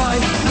isle sky,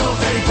 no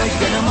very big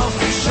and I'm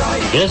awfully shy.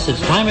 Yes,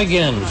 it's time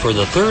again for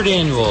the third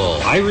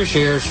annual Irish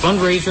Airs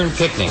fundraiser and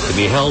picnic to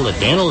be held at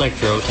Dan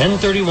Electro,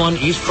 1031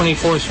 East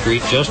 24th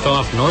Street, just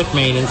off North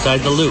Main inside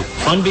the Loop.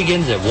 Fun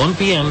begins at 1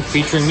 p.m.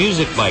 featuring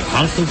music by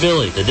Constant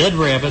Billy, the Dead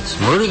Rabbits,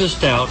 Murder the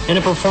Stout, and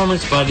a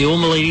performance by the Old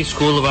Milady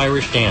School of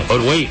Irish Dance. But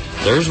wait,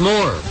 there's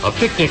more. A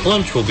picnic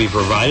lunch will be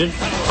provided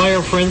by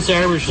our friends the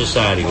Irish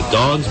Society with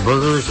dogs,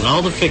 burgers, and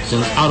all the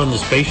fixins out on the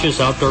spacious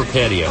outdoor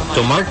patio.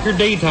 So mark your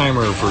day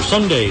timer for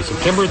Sunday,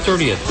 September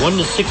 30th, 1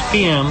 to 6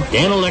 p.m.,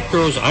 Dan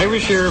Electro's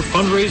Irish Air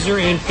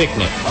fundraiser and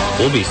picnic.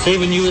 We'll be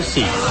saving you a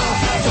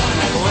seat.